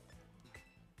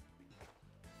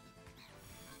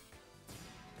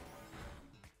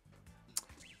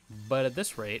 But at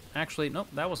this rate, actually, nope,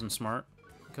 that wasn't smart,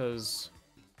 because,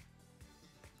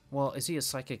 well, is he a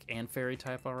Psychic and Fairy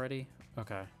type already?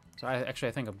 Okay, so I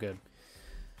think I'm good.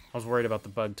 I was worried about the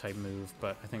Bug type move,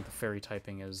 but I think the Fairy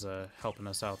typing is helping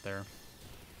us out there.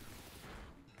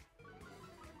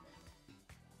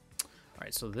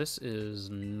 Alright, so this is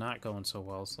not going so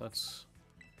well, so let's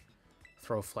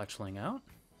throw Fletchling out.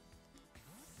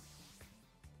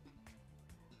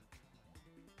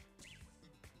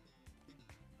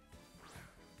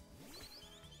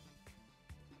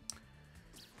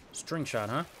 String shot,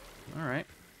 huh? Alright.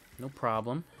 No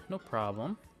problem. No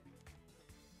problem.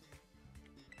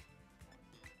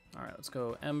 Alright, let's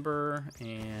go Ember,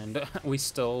 and we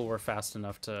still were fast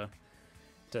enough to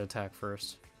attack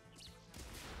first.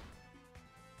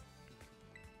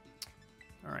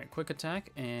 Alright, quick attack,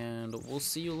 and we'll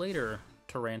see you later,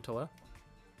 Tarantula.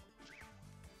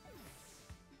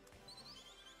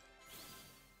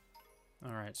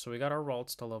 Alright, so we got our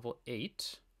Ralts to level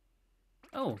 8.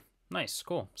 Oh, nice,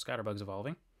 cool. Scatterbug's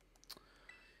evolving.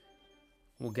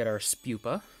 We'll get our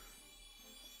Spupa.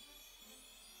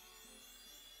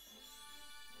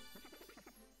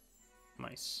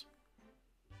 Nice.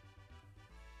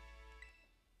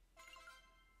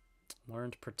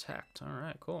 Learn to protect. All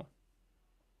right, cool.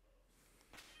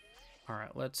 All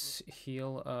right, let's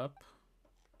heal up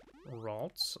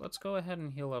Ralts. Let's go ahead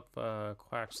and heal up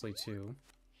Quaxley too.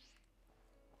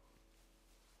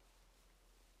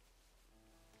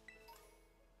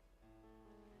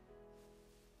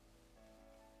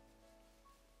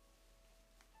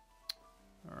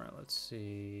 All right, let's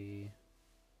see.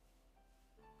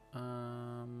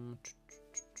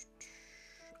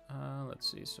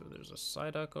 Let's see. So there's a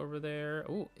Psyduck over there.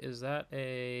 Oh, is that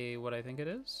a what I think it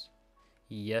is?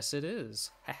 Yes, it is.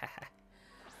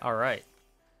 All right.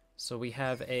 So we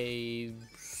have a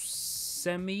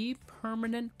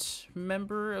semi-permanent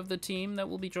member of the team that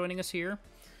will be joining us here.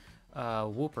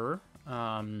 Wooper.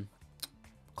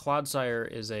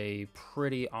 Clodsire is a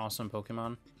pretty awesome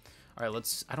Pokemon. All right,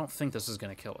 let's... I don't think this is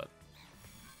going to kill it.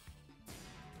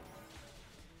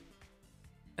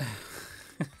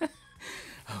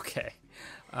 Okay.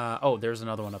 Oh, there's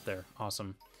another one up there.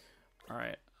 Awesome. All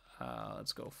right.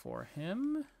 Let's go for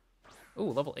him. Oh,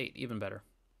 level 8. Even better.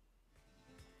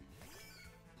 All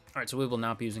right, so we will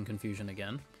not be using Confusion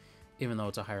again, even though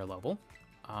it's a higher level.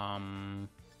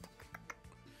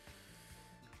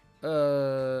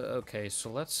 Okay, so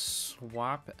let's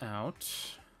swap out.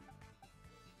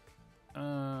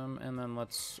 And then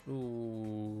let's...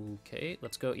 Ooh, okay,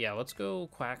 let's go... Yeah, let's go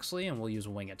Quaxley, and we'll use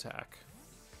Wing Attack.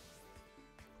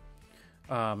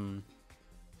 Clodsire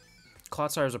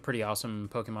is a pretty awesome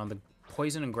Pokemon. The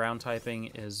Poison and Ground typing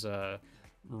is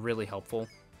really helpful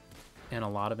in a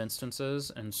lot of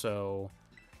instances, and so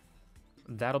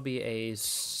that'll be a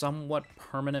somewhat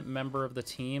permanent member of the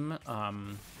team,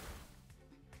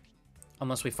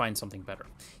 unless we find something better.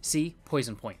 See?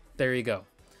 Poison Point. There you go.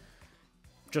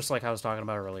 Just like I was talking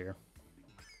about earlier.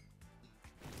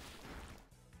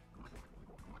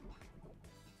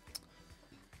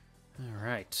 All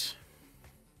right.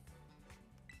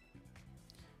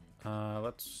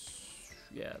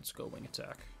 Let's go Wing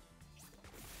Attack.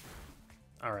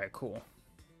 All right, cool.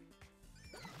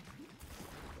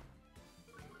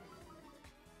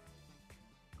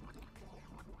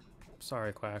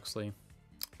 Sorry, Quaxley.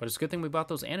 But it's a good thing we bought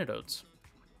those antidotes.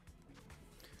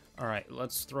 All right,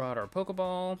 let's throw out our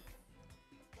Pokeball.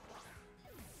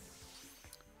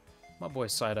 My boy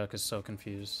Psyduck is so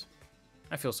confused.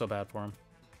 I feel so bad for him.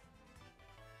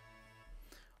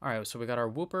 All right, so we got our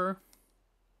Wooper.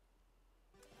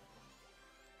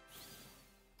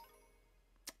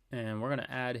 And we're going to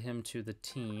add him to the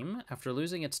team. After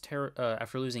losing a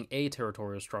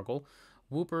territorial struggle,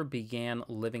 Wooper began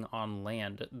living on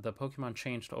land. The Pokemon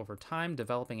changed over time,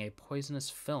 developing a poisonous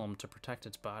film to protect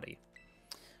its body.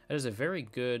 That is a very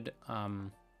good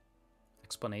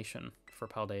explanation for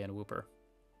Paldea and Wooper.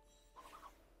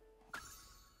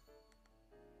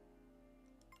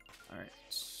 Alright,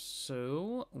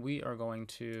 so we are going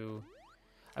to...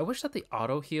 I wish that the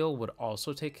auto heal would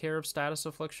also take care of status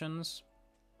afflictions.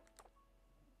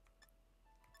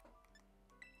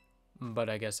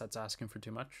 But I guess that's asking for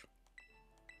too much.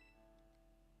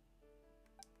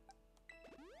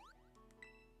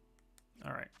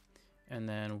 All right. And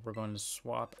then we're going to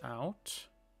swap out.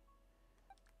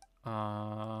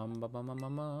 I'm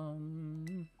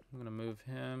going to move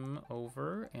him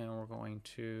over, and we're going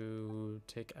to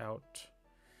take out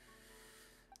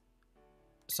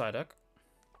Psyduck.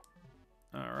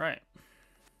 All right.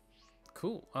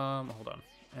 Cool. Hold on.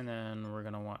 And then we're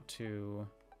going to want to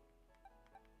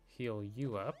heal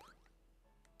you up.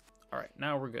 All right,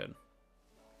 now we're good.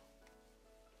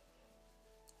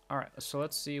 All right, so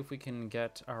let's see if we can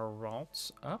get our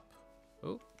Ralts up.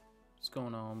 Oh, what's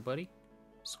going on, buddy?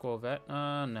 Squavet.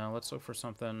 No, let's look for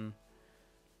something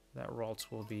that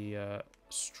Ralts will be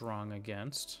strong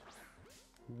against.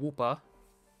 Woopa.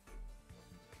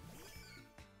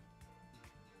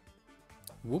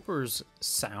 Wooper's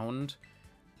sound,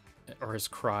 or his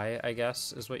cry, I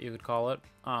guess, is what you could call it,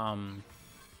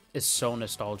 is so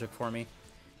nostalgic for me.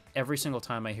 Every single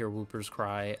time I hear Wooper's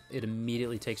cry, it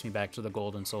immediately takes me back to the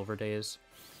gold and silver days.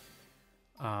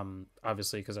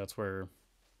 Obviously, because that's where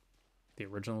the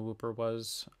original Wooper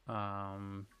was.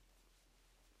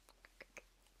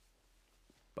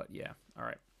 But yeah, all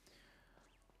right.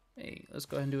 Hey, let's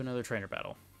go ahead and do another trainer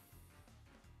battle.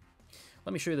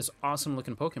 Let me show you this awesome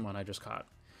looking Pokemon I just caught.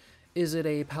 Is it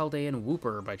a Paldean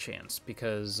Wooper by chance?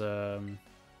 Because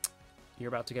you're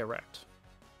about to get wrecked.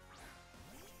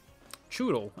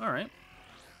 Choodle, all right.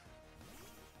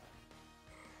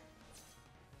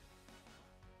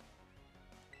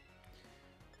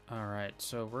 Alright,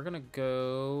 so we're gonna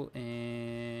go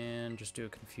and just do a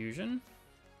confusion.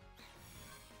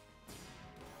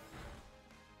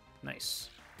 Nice.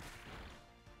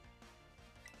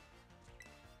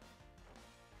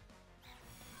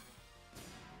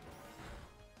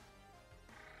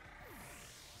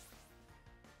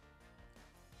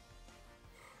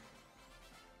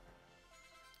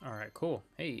 Alright, cool.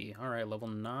 Hey, alright, level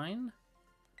 9.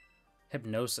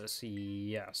 Hypnosis,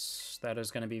 yes. That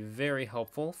is going to be very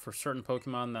helpful for certain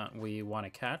Pokemon that we want to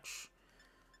catch.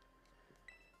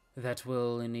 That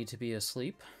will need to be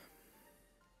asleep.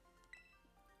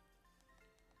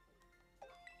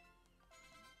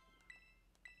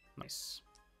 Nice.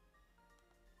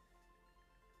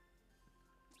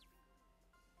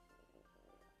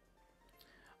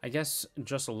 I guess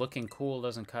just looking cool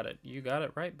doesn't cut it. You got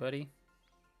it right, buddy.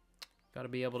 Got to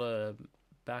be able to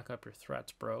back up your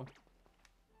threats, bro.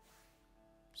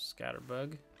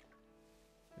 Scatterbug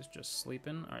is just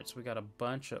sleeping. Alright, so we got a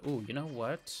bunch of... Ooh, you know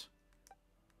what?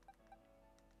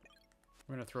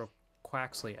 We're going to throw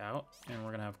Quaxley out, and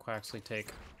we're going to have Quaxley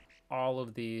take all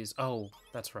of these... Oh,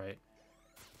 that's right.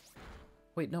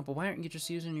 Wait, no, but why aren't you just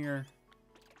using your...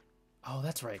 Oh,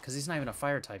 that's right, because he's not even a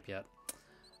fire type yet.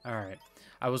 Alright.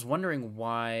 I was wondering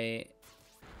why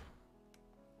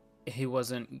he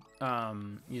wasn't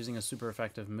using a super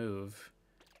effective move,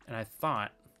 and I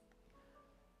thought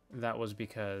that was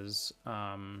because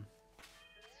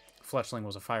Fletchling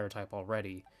was a fire type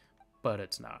already, but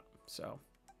it's not, so.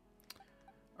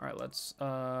 Alright, let's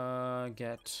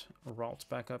get Ralt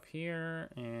back up here,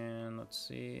 and let's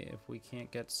see if we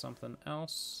can't get something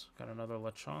else. Got another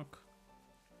Lechonk.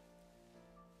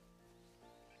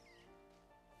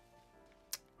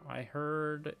 I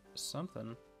heard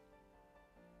something.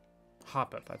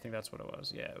 Hoppip, I think that's what it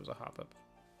was. Yeah, it was a Hoppip.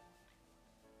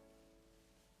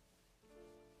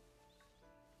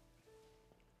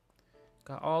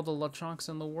 Got all the Lechonks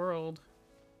in the world.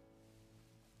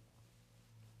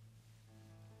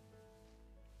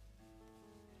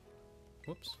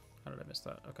 Whoops. How did I miss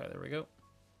that? Okay, there we go.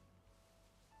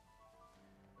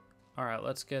 Alright,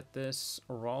 let's get this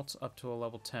Ralt up to a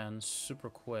level 10 super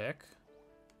quick.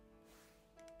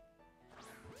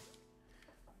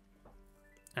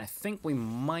 I think we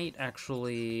might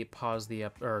actually pause the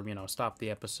stop the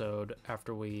episode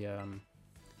after we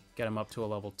get him up to a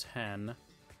level 10.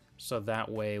 So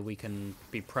that way we can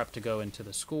be prepped to go into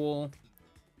the school.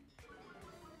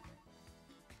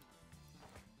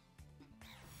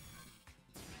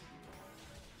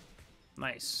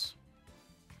 Nice.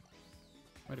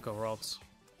 Way to go, Ralts.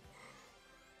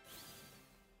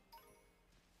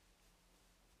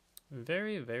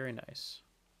 Very, very nice.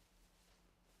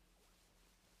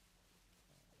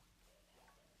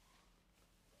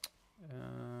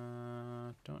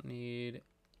 Don't need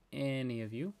any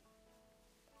of you.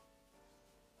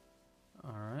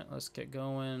 Alright, let's get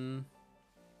going.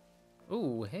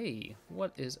 Ooh, hey,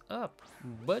 what is up,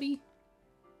 buddy?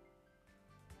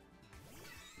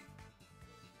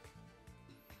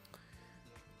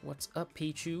 What's up,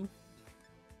 Pichu?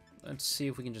 Let's see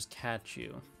if we can just catch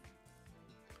you.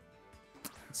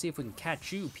 Let's see if we can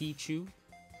catch you, Pichu.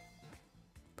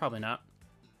 Probably not.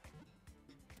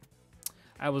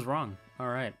 I was wrong.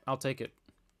 Alright, I'll take it.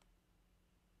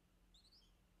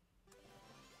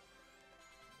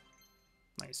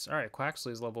 Nice. Alright,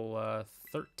 Quaxley's level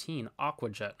 13. Aqua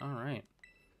Jet. Alright.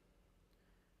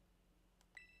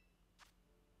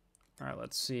 Alright,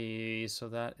 let's see. So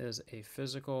that is a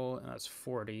physical, and that's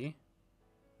 40.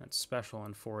 That's special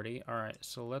and 40. Alright,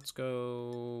 so let's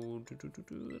go...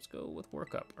 Let's go with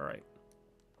workup. Alright.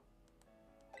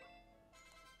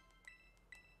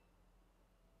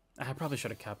 I probably should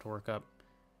have capped workup.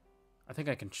 I think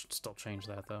I can still change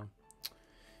that, though.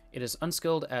 It is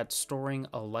unskilled at storing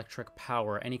electric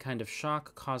power. Any kind of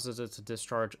shock causes it to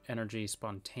discharge energy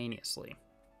spontaneously.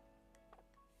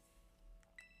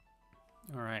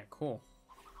 Alright, cool.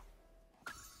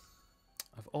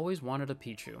 I've always wanted a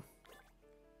Pichu.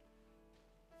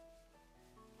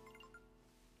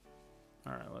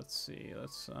 Alright, let's see.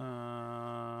 Let's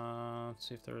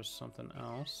see if there's something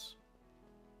else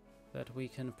that we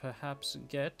can perhaps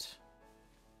get.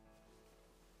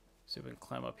 See if we can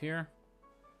climb up here.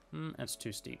 That's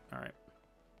too steep. Alright.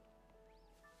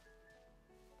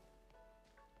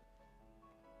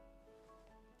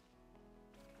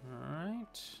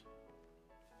 Alright.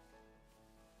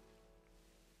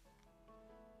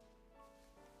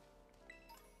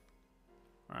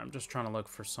 Alright, I'm just trying to look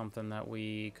for something that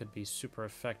we could be super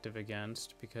effective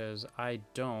against, because I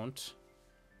don't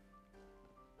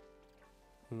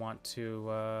want to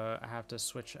have to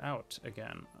switch out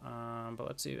again. But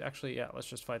let's see. Actually, yeah, let's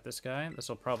just fight this guy. This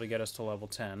will probably get us to level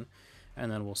 10,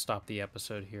 and then we'll stop the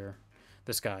episode here.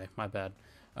 This guy, my bad.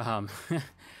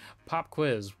 Pop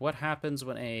quiz. What happens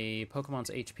when a Pokemon's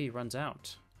HP runs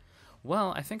out?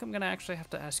 Well, I think I'm going to actually have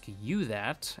to ask you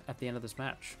that at the end of this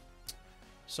match.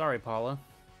 Sorry, Paula.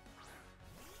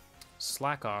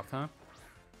 Slack off, huh?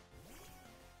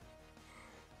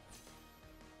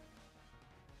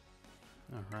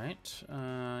 Alright.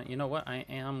 You know what? I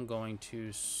am going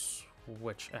to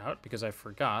switch out because I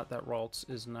forgot that Ralts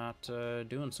is not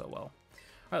doing so well.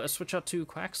 Alright, let's switch out to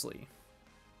Quaxley.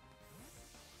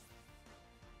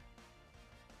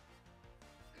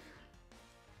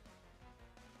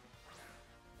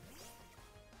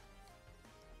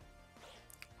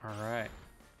 Alright.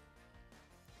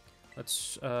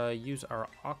 Let's use our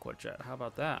Aqua Jet. How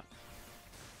about that?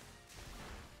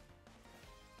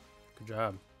 Good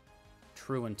job.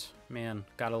 Truant. Man,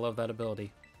 gotta love that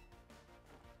ability.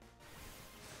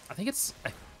 I think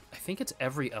it's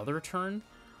every other turn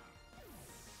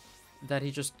that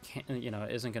he just can't, you know,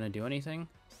 isn't gonna do anything.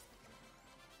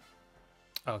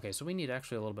 Okay, so we need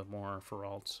actually a little bit more for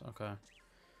Ralts. Okay.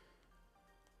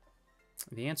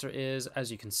 The answer is,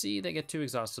 as you can see, they get too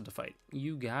exhausted to fight.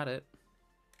 You got it.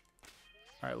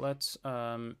 Alright, let's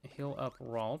heal up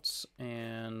Ralts,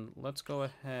 and let's go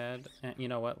ahead, and you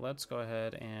know what, let's go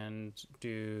ahead and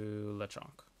do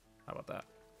Lechonk. How about that?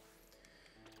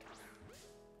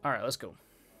 Alright, let's go.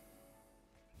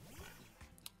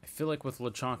 I feel like with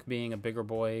Lechonk being a bigger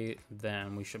boy,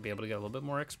 then we should be able to get a little bit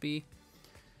more XP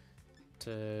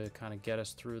to kind of get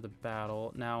us through the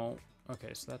battle. Now, okay,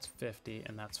 so that's 50,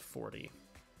 and that's 40.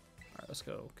 Alright, let's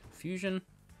go. Confusion.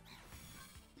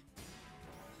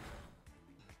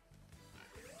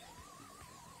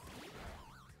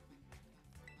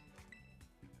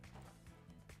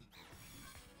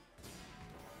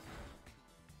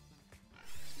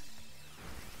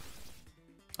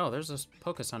 Oh, there's this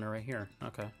Pokesunner right here.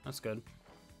 Okay, that's good.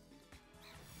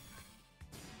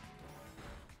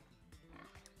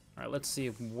 Alright, let's see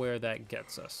where that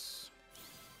gets us.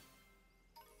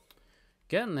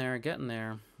 Getting there, getting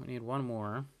there. We need one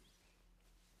more.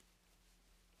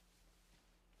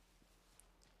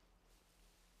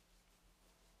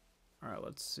 Alright,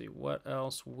 let's see what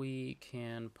else we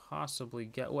can possibly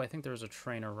get. Oh, I think there's a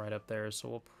trainer right up there, so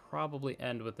we'll probably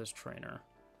end with this trainer.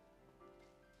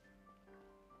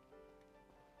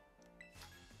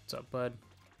 What's up, bud?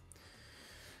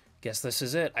 Guess this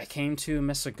is it. I came to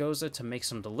Mesagoza to make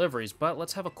some deliveries, but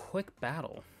let's have a quick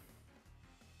battle.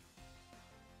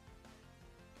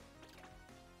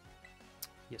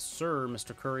 Yes, sir,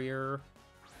 Mr. Courier.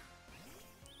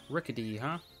 Rickety,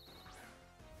 huh?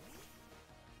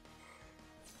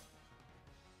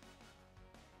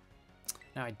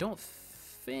 Now, I don't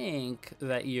think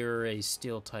that you're a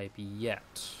steel type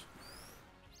yet.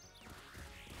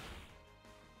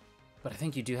 But I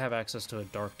think you do have access to a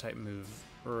dark type move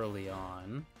early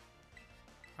on.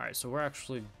 Alright, so we're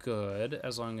actually good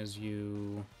as long as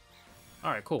you...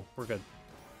 Alright, cool. We're good.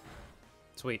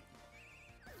 Sweet.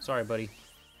 Sorry, buddy.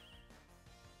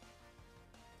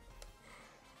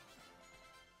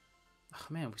 Oh,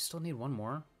 man, we still need one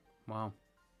more. Wow.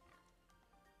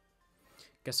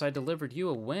 Guess I delivered you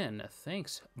a win.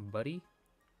 Thanks, buddy.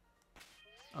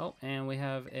 Oh, and we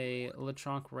have a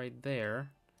Lechonk right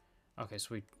there. Okay,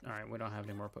 so alright, we don't have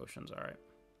any more potions, alright.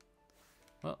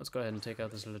 Well, let's go ahead and take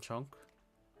out this Lechonk.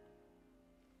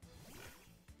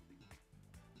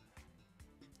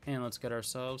 And let's get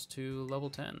ourselves to level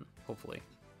 10, hopefully.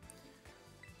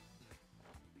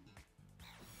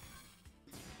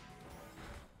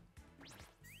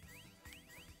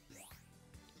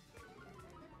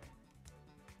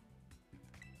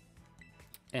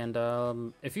 And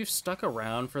if you've stuck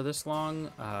around for this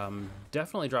long,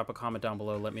 definitely drop a comment down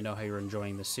below. Let me know how you're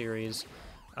enjoying the series.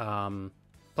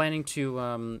 Planning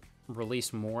to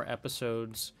release more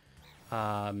episodes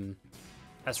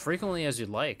as frequently as you'd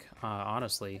like,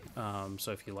 honestly.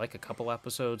 So if you like a couple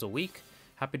episodes a week,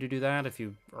 happy to do that. If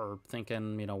you are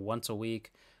thinking, you know, once a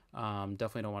week,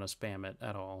 definitely don't want to spam it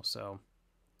at all. So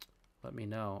let me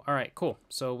know. All right, cool.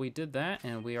 So we did that,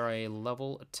 and we are a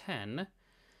level 10.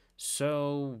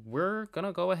 So we're going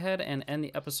to go ahead and end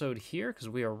the episode here because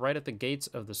we are right at the gates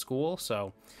of the school.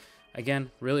 So again,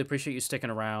 really appreciate you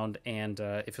sticking around. And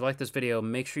if you like this video,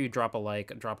 make sure you drop a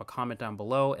like, drop a comment down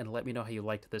below, and let me know how you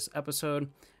liked this episode.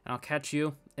 And I'll catch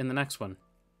you in the next one.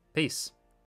 Peace.